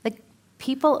 Like,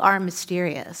 people are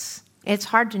mysterious. It's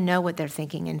hard to know what they're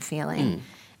thinking and feeling.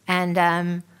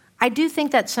 And I do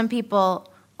think that some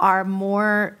people are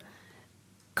more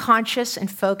conscious and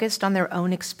focused on their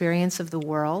own experience of the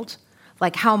world.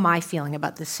 Like, how am I feeling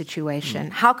about this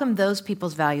situation? How come those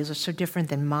people's values are so different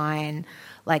than mine?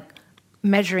 Like,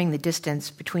 measuring the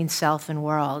distance between self and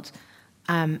world.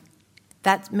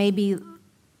 That maybe,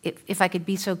 if I could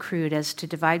be so crude as to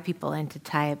divide people into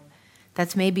type,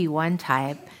 that's maybe one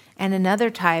type. And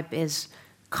another type is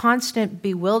constant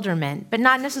bewilderment, but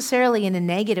not necessarily in a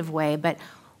negative way, but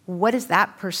what is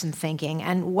that person thinking?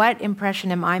 And what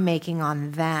impression am I making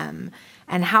on them?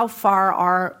 And how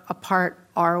far apart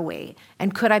are we?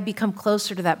 And could I become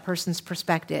closer to that person's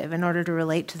perspective in order to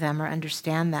relate to them or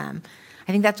understand them?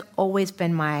 I think that's always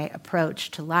been my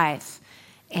approach to life.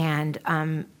 And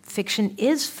fiction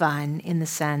is fun in the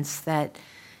sense that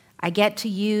I get to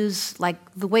use, like,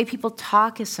 the way people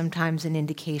talk is sometimes an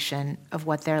indication of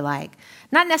what they're like.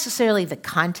 Not necessarily the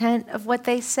content of what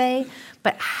they say,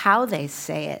 but how they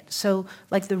say it. So,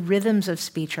 like, the rhythms of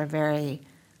speech are very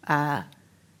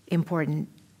important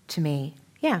to me.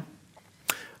 Yeah.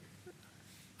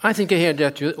 I think I hear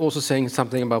that you're also saying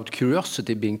something about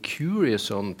curiosity, being curious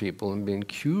on people and being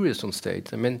curious on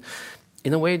states. I mean,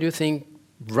 in a way, do you think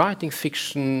writing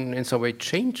fiction in some way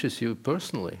changes you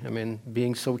personally? I mean,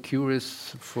 being so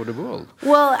curious for the world.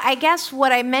 Well, I guess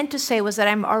what I meant to say was that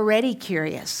I'm already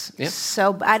curious. Yeah.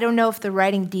 So I don't know if the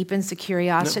writing deepens the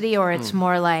curiosity or it's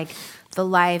more like the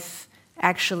life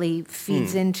actually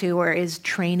feeds into or is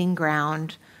training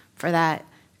ground for that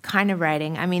kind of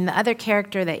writing. I mean, the other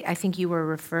character that I think you were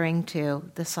referring to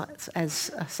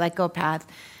as a psychopath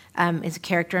is a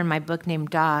character in my book named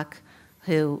Doc,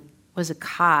 who was a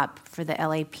cop for the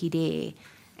LAPD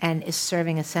and is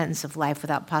serving a sentence of life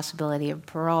without possibility of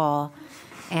parole.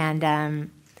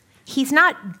 And he's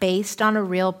not based on a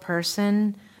real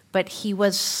person, but he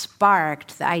was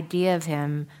sparked, the idea of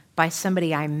him, by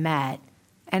somebody I met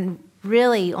and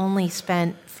really only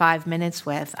spent 5 minutes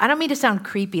with. I don't mean to sound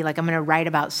creepy, like I'm going to write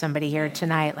about somebody here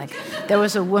tonight. Like there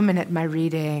was a woman at my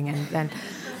reading, and then,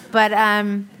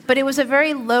 but it was a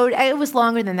very loaded. It was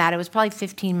longer than that. It was probably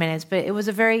 15 minutes, but it was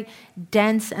a very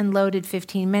dense and loaded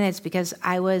 15 minutes because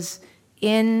I was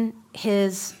in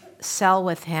his cell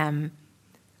with him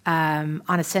on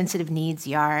a sensitive needs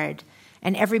yard,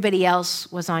 and everybody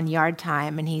else was on yard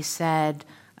time, and he said,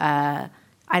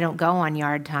 I don't go on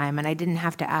yard time, and I didn't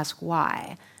have to ask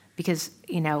why, because,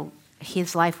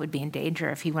 his life would be in danger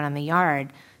if he went on the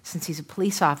yard, since he's a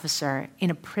police officer in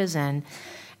a prison,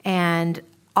 and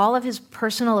all of his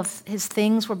his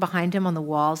things were behind him on the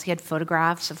walls. He had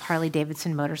photographs of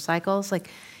Harley-Davidson motorcycles. Like,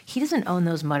 he doesn't own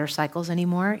those motorcycles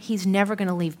anymore. He's never going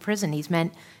to leave prison. He's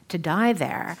meant to die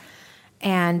there.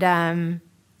 And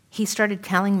he started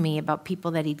telling me about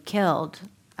people that he'd killed,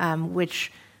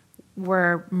 which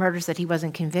were murders that he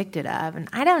wasn't convicted of. And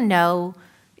I don't know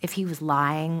if he was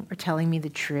lying or telling me the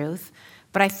truth,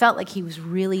 but I felt like he was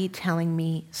really telling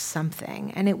me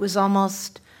something. And it was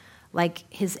almost like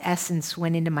his essence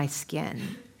went into my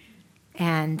skin.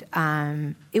 And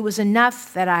it was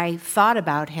enough that I thought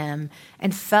about him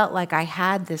and felt like I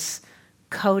had this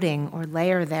coating or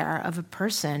layer there of a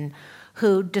person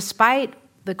who, despite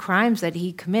the crimes that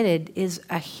he committed, is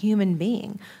a human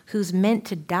being who's meant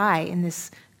to die in this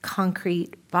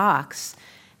concrete box.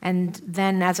 And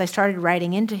then as I started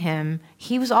writing into him,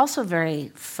 he was also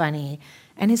very funny.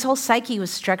 And his whole psyche was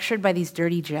structured by these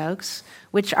dirty jokes,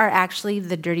 which are actually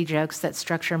the dirty jokes that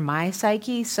structure my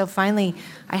psyche. So finally,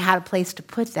 I had a place to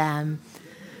put them.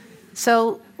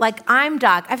 So, I'm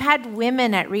Doc. I've had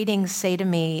women at readings say to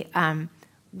me,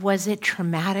 was it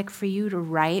traumatic for you to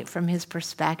write from his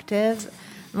perspective?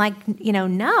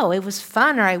 No, it was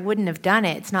fun, or I wouldn't have done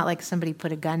it. It's not like somebody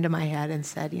put a gun to my head and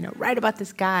said, write about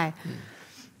this guy.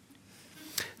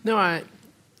 No, I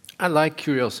like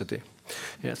curiosity.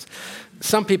 Yes.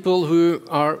 Some people who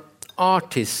are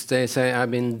artists, they say,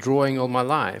 I've been drawing all my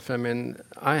life. I mean,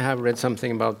 I have read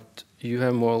something about you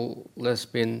have more or less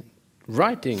been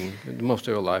writing most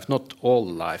of your life, not all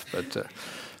life, but...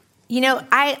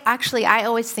 I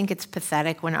always think it's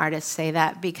pathetic when artists say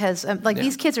that because,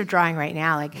 these kids are drawing right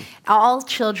now. All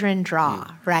children draw,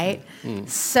 right?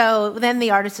 So then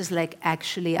the artist is like,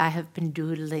 actually, I have been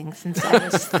doodling since I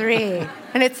was 3.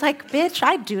 And it's like, bitch,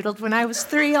 I doodled when I was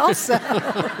 3 also.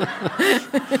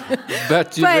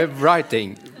 But you were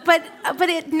writing.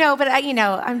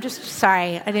 I'm just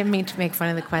sorry. I didn't mean to make fun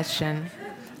of the question.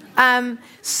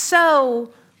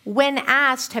 When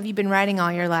asked, have you been writing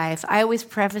all your life, I always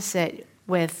preface it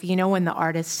with, when the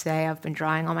artists say, I've been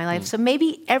drawing all my life. So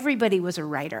maybe everybody was a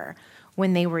writer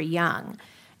when they were young.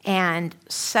 And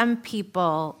some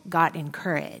people got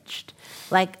encouraged.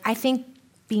 I think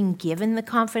being given the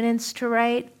confidence to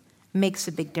write makes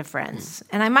a big difference.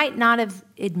 And I might not have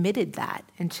admitted that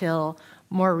until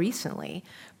more recently.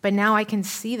 But now I can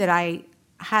see that I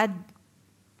had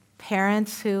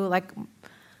parents who,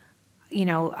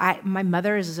 my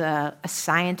mother is a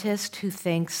scientist who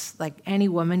thinks any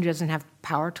woman who doesn't have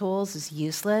power tools is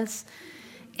useless.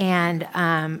 And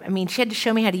she had to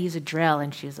show me how to use a drill,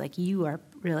 and she was like, "You are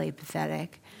really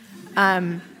pathetic."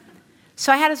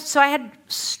 So I had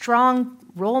strong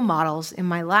role models in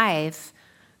my life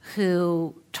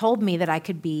who told me that I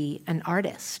could be an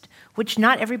artist, which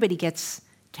not everybody gets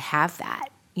to have that.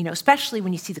 Especially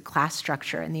when you see the class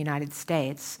structure in the United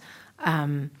States.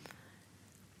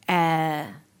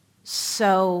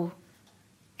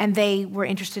 And they were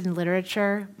interested in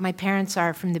literature. My parents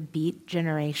are from the Beat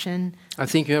generation. I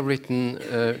think you have written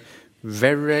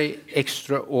very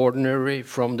extraordinary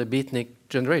from the Beatnik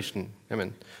generation. I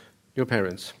mean, your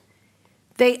parents.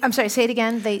 I'm sorry, say it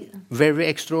again. Very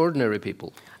extraordinary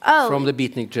people from the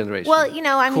Beatnik generation. Well,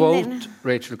 Quote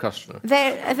Rachel Kushner.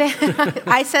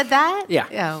 I said that? Yeah.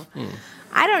 Oh.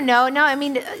 I don't know. No,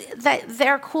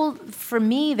 they're cool. For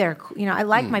me, they're cool. I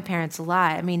like my parents a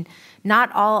lot.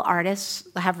 Not all artists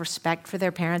have respect for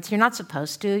their parents. You're not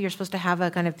supposed to. You're supposed to have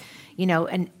a kind of,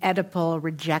 an Oedipal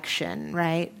rejection,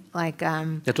 right?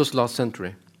 That was last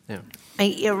century. Yeah.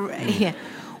 Yeah.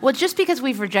 Well, just because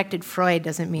we've rejected Freud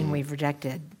doesn't mean we've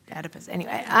rejected Oedipus.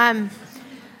 Anyway.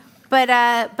 But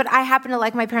I happen to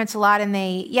like my parents a lot, and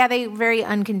they very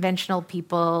unconventional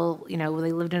people. They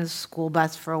lived in a school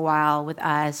bus for a while with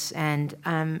us, and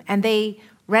they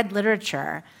read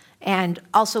literature and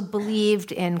also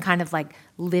believed in kind of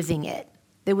living it.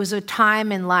 There was a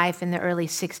time in life in the early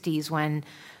 60s when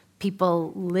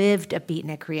people lived a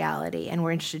beatnik reality and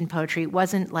were interested in poetry. It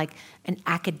wasn't like an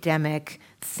academic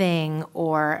thing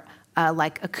or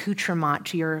like accoutrement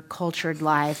to your cultured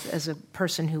life as a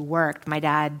person who worked. My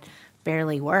dad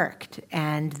barely worked,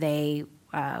 and they,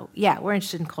 were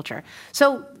interested in culture.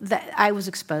 So I was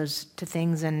exposed to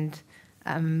things and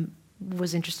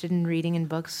was interested in reading in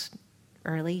books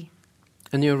early.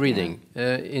 And you're reading.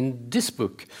 In this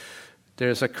book,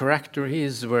 there's a character, he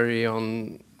is very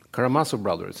on Karamazov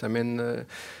brothers. I mean,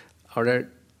 are there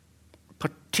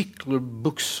particular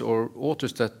books or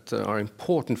authors that are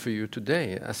important for you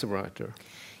today as a writer?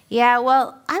 Yeah,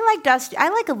 well, I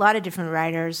like a lot of different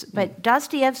writers, but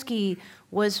Dostoevsky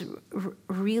was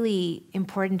really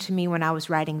important to me when I was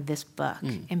writing this book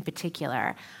in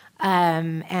particular.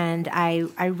 And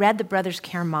I read The Brothers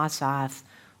Karamazov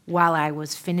while I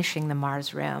was finishing The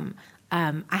Mars Room.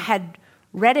 I had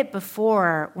read it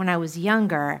before when I was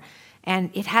younger, and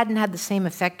it hadn't had the same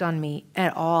effect on me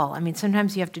at all. I mean,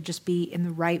 sometimes you have to just be in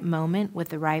the right moment with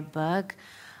the right book.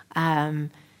 There's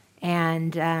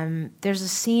a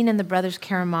scene in The Brothers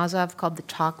Karamazov called The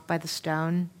Talk by the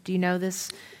Stone. Do you know this?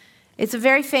 It's a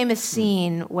very famous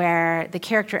scene where the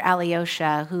character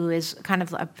Alyosha, who is kind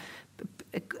of a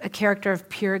character of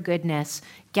pure goodness,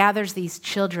 gathers these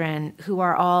children who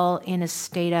are all in a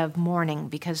state of mourning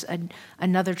because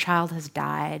another child has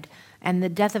died. And the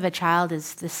death of a child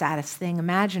is the saddest thing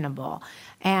imaginable.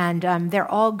 And they're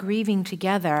all grieving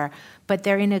together, but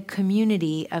they're in a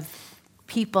community of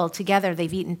people together.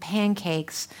 They've eaten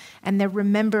pancakes, and they're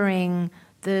remembering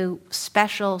the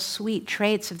special, sweet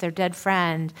traits of their dead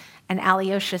friend. And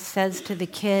Alyosha says to the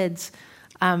kids,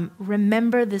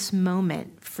 remember this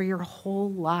moment for your whole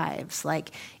lives,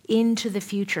 like into the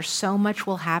future. So much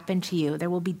will happen to you. There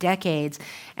will be decades.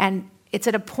 And it's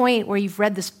at a point where you've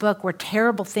read this book where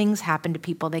terrible things happen to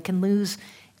people. They can lose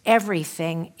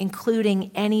everything, including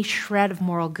any shred of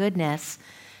moral goodness.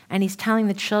 And he's telling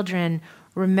the children,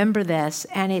 remember this.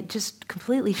 And it just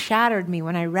completely shattered me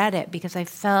when I read it, because I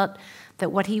felt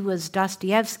that what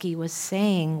Dostoevsky was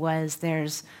saying was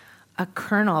there's a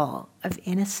kernel of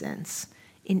innocence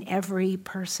in every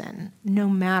person, no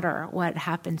matter what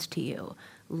happens to you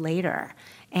later.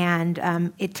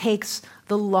 And it takes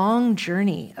the long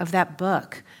journey of that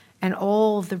book and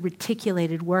all the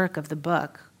reticulated work of the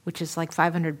book, which is like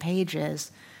 500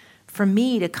 pages, for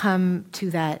me to come to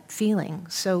that feeling.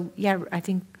 So yeah, I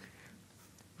think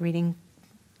reading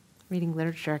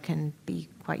literature can be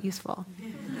quite useful.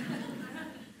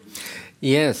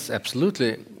 Yes,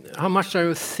 absolutely. How much are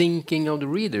you thinking of the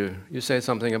reader? You say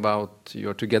something about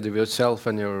you're together with yourself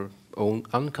and your own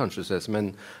unconsciousness. I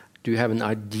mean, do you have an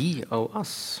idea of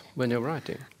us when you're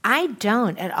writing? I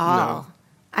don't at all. No.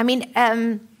 I mean,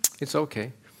 it's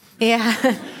okay.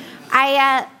 Yeah,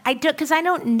 I do, because I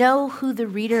don't know who the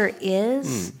reader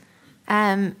is,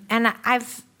 and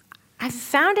I've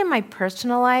found in my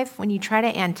personal life, when you try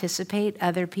to anticipate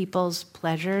other people's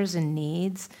pleasures and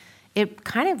needs, it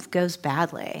kind of goes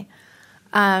badly.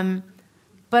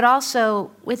 But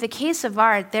also, with the case of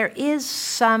art, there is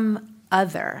some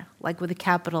other, like with a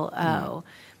capital O,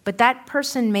 but that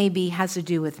person maybe has to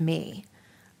do with me,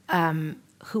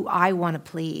 who I want to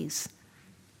please.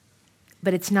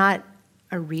 But it's not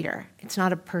a reader. It's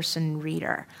not a person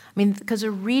reader. I mean, because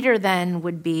a reader then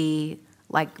would be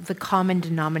like the common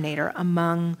denominator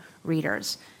among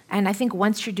readers. And I think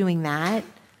once you're doing that,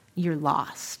 you're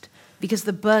lost. Because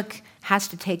the book has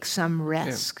to take some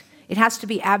risk. Yeah. It has to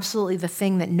be absolutely the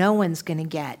thing that no one's going to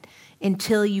get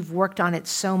until you've worked on it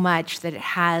so much that it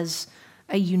has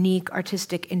a unique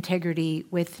artistic integrity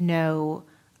with no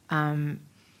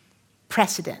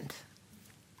precedent.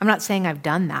 I'm not saying I've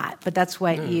done that, but that's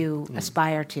what you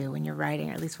aspire to when you're writing,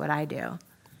 or at least what I do.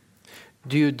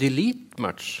 Do you delete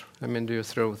much? I mean, do you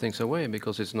throw things away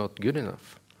because it's not good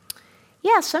enough?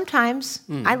 Yeah, sometimes.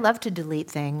 I love to delete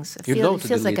things. It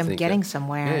feels like I'm getting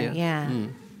somewhere. Yeah.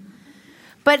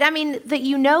 But I mean, that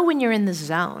you know when you're in the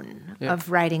zone of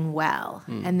writing well,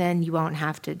 and then you won't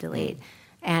have to delete.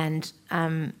 And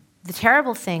the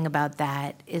terrible thing about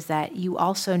that is that you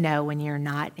also know when you're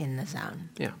not in the zone.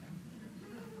 Yeah.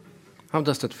 How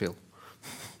does that feel?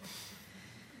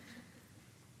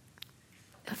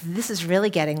 This is really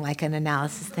getting like an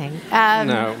analysis thing.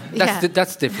 No,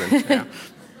 that's different. Yeah.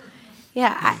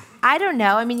 Yeah, I don't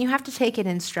know. I mean, you have to take it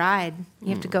in stride. You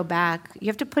have to go back. You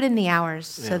have to put in the hours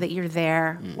so that you're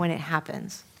there when it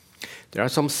happens. There are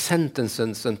some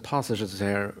sentences and passages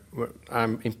here where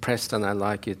I'm impressed and I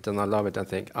like it and I love it. I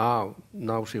think,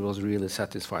 now she was really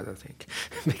satisfied, I think.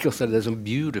 Because there's some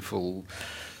beautiful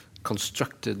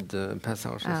constructed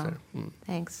passages there.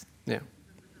 Thanks. Yeah.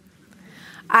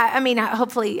 I mean,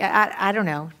 hopefully, I don't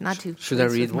know, not too. Should I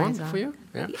read one for you?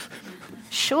 Yeah.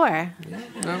 Sure.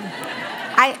 No.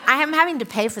 I am having to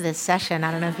pay for this session.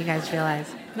 I don't know if you guys realize.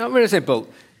 No, very simple.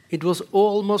 It was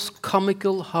almost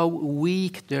comical how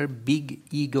weak their big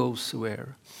egos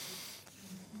were.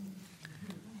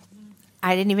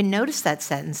 I didn't even notice that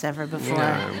sentence ever before.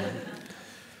 Yeah.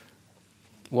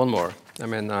 One more. I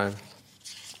mean, I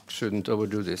shouldn't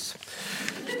overdo this.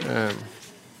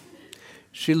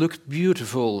 She looked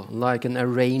beautiful, like an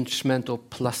arrangement of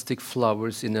plastic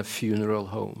flowers in a funeral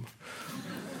home.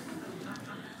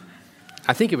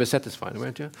 I think you were satisfied,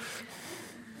 weren't you?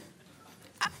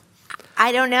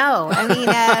 I don't know.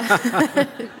 I mean,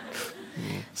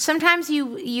 sometimes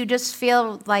you just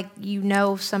feel like you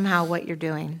know somehow what you're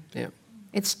doing. Yeah.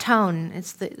 It's tone.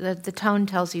 It's the tone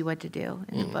tells you what to do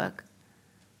in the book.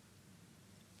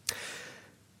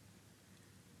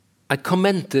 I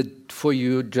commented for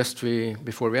you just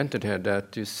before we entered here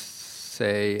that you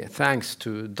say thanks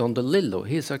to Don DeLillo.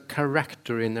 He's a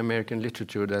character in American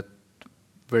literature that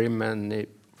very many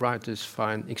writers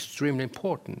find extremely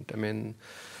important. I mean,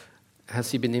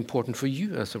 has he been important for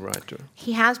you as a writer?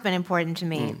 He has been important to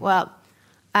me. Well,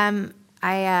 sorry,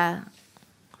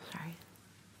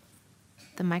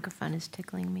 the microphone is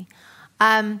tickling me.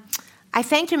 I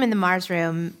thanked him in the Mars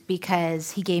Room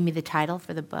because he gave me the title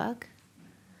for the book.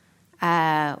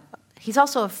 He's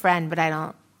also a friend, but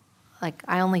I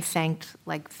only thanked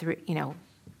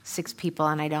 6 people,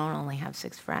 and I don't only have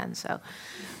 6 friends. So,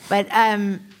 but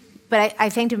I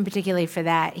thanked him particularly for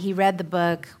that. He read the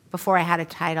book before I had a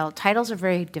title. Titles are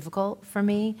very difficult for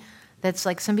me. That's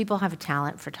like some people have a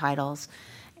talent for titles,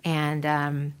 and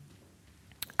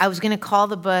I was going to call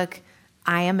the book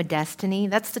 "I Am a Destiny."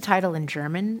 That's the title in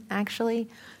German, actually,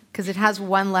 because it has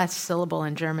one less syllable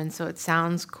in German, so it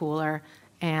sounds cooler.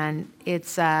 And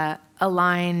it's a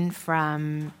line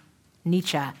from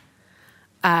Nietzsche.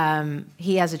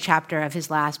 He has a chapter of his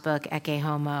last book, Ecce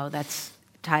Homo, that's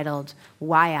titled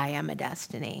 "Why I Am a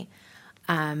Destiny."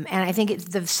 And I think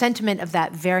the sentiment of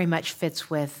that very much fits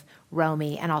with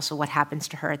Romy and also what happens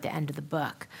to her at the end of the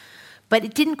book. But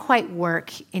it didn't quite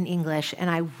work in English, and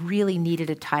I really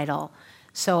needed a title.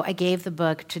 So I gave the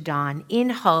book to Don in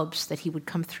hopes that he would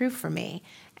come through for me.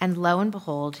 And lo and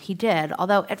behold, he did.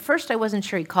 Although at first I wasn't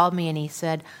sure. He called me and he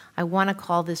said, "I want to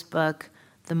call this book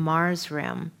The Mars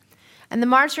Room." And the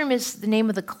Mars Room is the name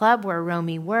of the club where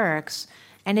Romy works.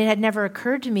 And it had never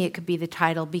occurred to me it could be the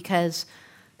title because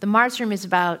the Mars Room is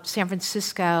about San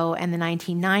Francisco and the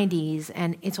 1990s,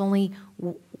 and it's only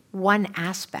one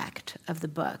aspect of the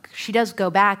book. She does go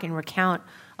back and recount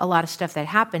a lot of stuff that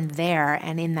happened there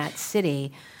and in that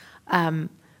city.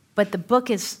 But the book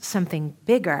is something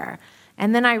bigger.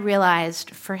 And then I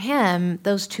realized for him,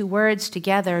 those 2 words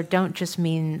together don't just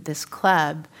mean this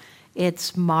club.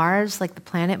 It's Mars, like the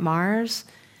planet Mars,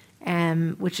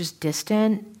 which is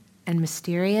distant and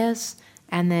mysterious,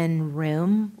 and then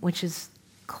room, which is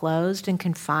closed and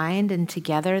confined, and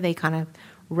together they kind of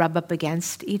rub up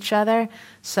against each other.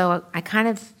 So I kind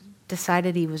of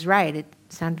decided he was right. It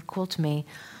sounded cool to me.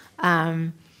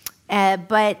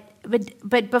 But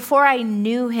before I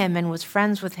knew him and was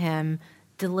friends with him,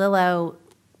 DeLillo,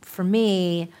 for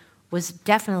me, was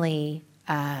definitely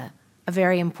a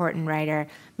very important writer.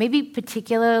 Maybe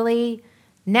particularly,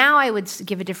 now I would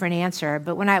give a different answer,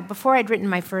 but before I'd written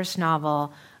my first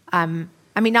novel,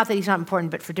 not that he's not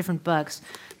important, but for different books,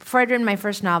 before I'd written my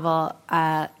first novel,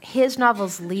 his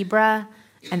novels Libra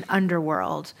and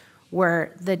Underworld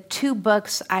were the 2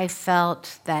 books I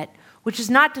felt that, which is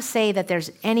not to say that there's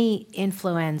any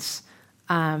influence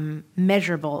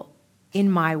measurable in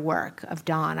my work of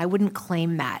Don. I wouldn't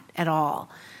claim that at all.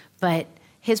 But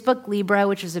his book Libra,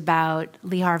 which is about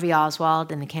Lee Harvey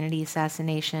Oswald and the Kennedy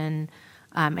assassination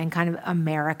and kind of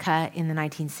America in the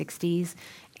 1960s,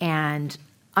 and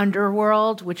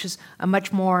Underworld, which is a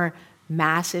much more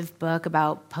massive book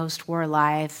about post-war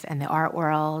life and the art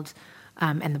world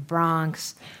and the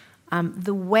Bronx.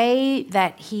 The way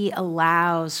that he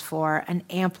allows for an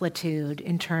amplitude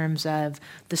in terms of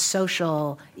the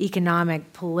social,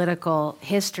 economic, political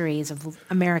histories of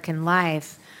American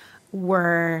life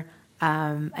were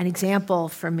an example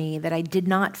for me that I did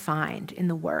not find in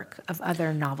the work of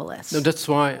other novelists. No, that's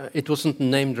why it wasn't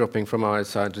name-dropping from our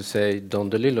side to say Don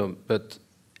DeLillo, but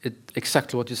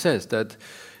exactly what he says, that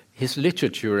his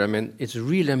literature, it's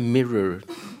really a mirror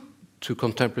to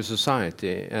contemporary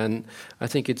society, and I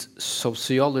think it's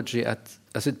sociology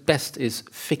as its best is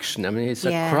fiction. He's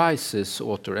a crisis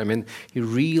author. He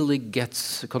really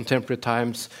gets contemporary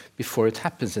times before it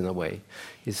happens in a way.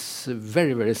 is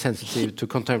very, very sensitive to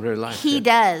contemporary life. He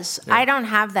does. I don't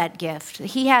have that gift.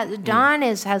 Don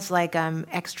has like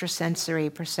extrasensory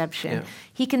perception. Yeah.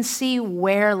 He can see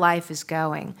where life is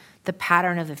going, the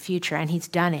pattern of the future, and he's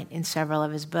done it in several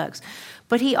of his books.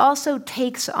 But he also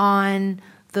takes on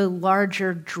the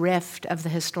larger drift of the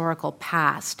historical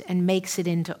past and makes it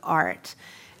into art,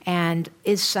 and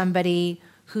is somebody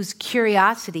whose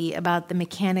curiosity about the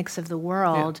mechanics of the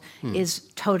world is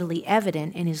totally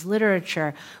evident in his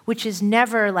literature, which is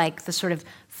never like the sort of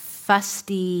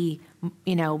fusty,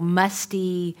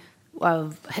 musty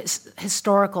of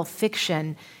historical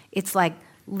fiction. It's like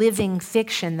living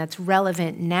fiction that's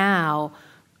relevant now,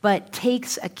 but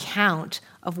takes account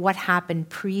of what happened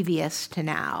previous to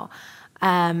now.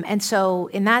 And so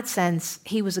in that sense,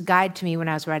 he was a guide to me when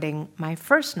I was writing my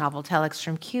first novel, Telex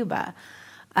from Cuba,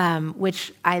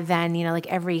 which I then, like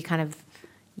every kind of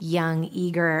young,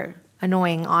 eager,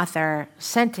 annoying author,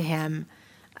 sent to him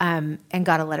and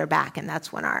got a letter back, and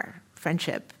that's when our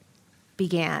friendship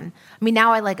began. I mean,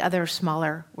 now I like other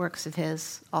smaller works of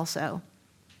his also,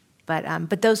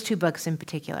 but those two books in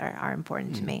particular are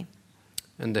important to me.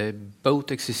 And they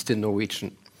both exist in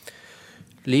Norwegian.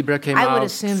 Libra came out... I would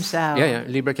assume so. Yeah.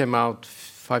 Libra came out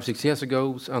 5-6 years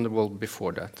ago, Underworld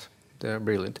before that. They're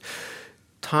brilliant.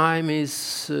 Time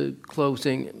is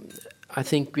closing. I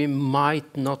think we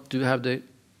might not have the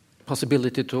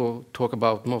possibility to talk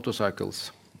about motorcycles.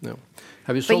 No.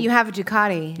 Have you sold? But you have a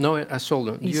Ducati. No, I sold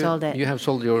them. You sold it. You have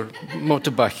sold your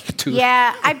motorbike too.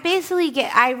 Yeah,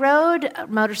 I rode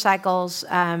motorcycles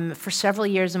for several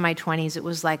years in my 20s. It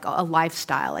was like a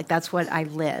lifestyle. Like that's what I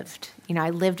lived.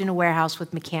 I lived in a warehouse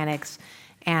with mechanics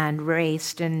and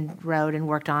raced and rode and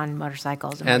worked on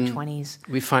motorcycles in my 20s.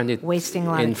 We find it wasting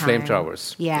a lot in of time. Flame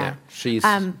Towers. Yeah. She's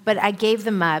but I gave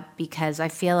them up because I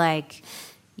feel like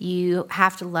you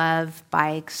have to love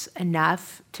bikes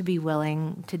enough to be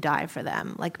willing to die for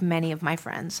them. Like many of my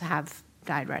friends have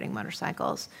died riding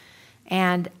motorcycles.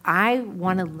 And I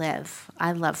want to live.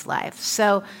 I love life.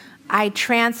 So I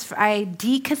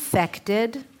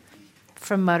decathected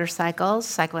from motorcycles,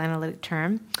 psychoanalytic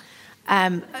term,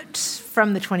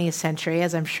 from the 20th century,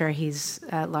 as I'm sure he's,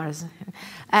 Lars,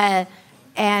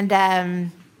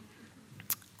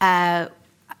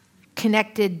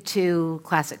 connected to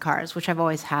classic cars, which I've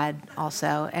always had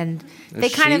also. And they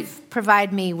kind of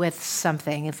provide me with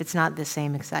something, if it's not the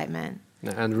same excitement.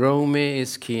 And Romy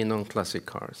is keen on classic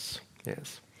cars,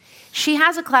 yes. She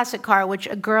has a classic car, which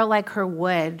a girl like her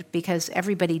would, because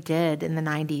everybody did in the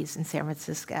 90s in San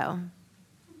Francisco.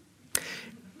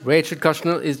 Rachel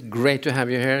Kushner, it's great to have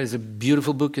you here. It's a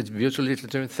beautiful book. It's beautiful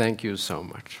literature. Thank you so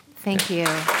much. Thank you.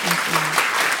 Thank you.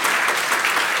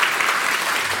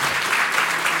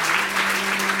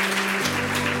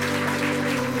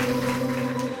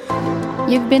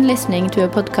 You've been listening to a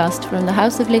podcast from the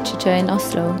House of Literature in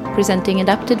Oslo, presenting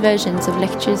adapted versions of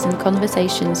lectures and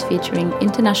conversations featuring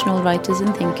international writers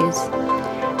and thinkers.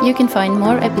 You can find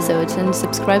more episodes and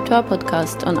subscribe to our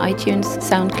podcast on iTunes,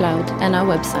 SoundCloud, and our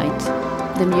website.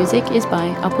 The music is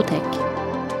by Apotek.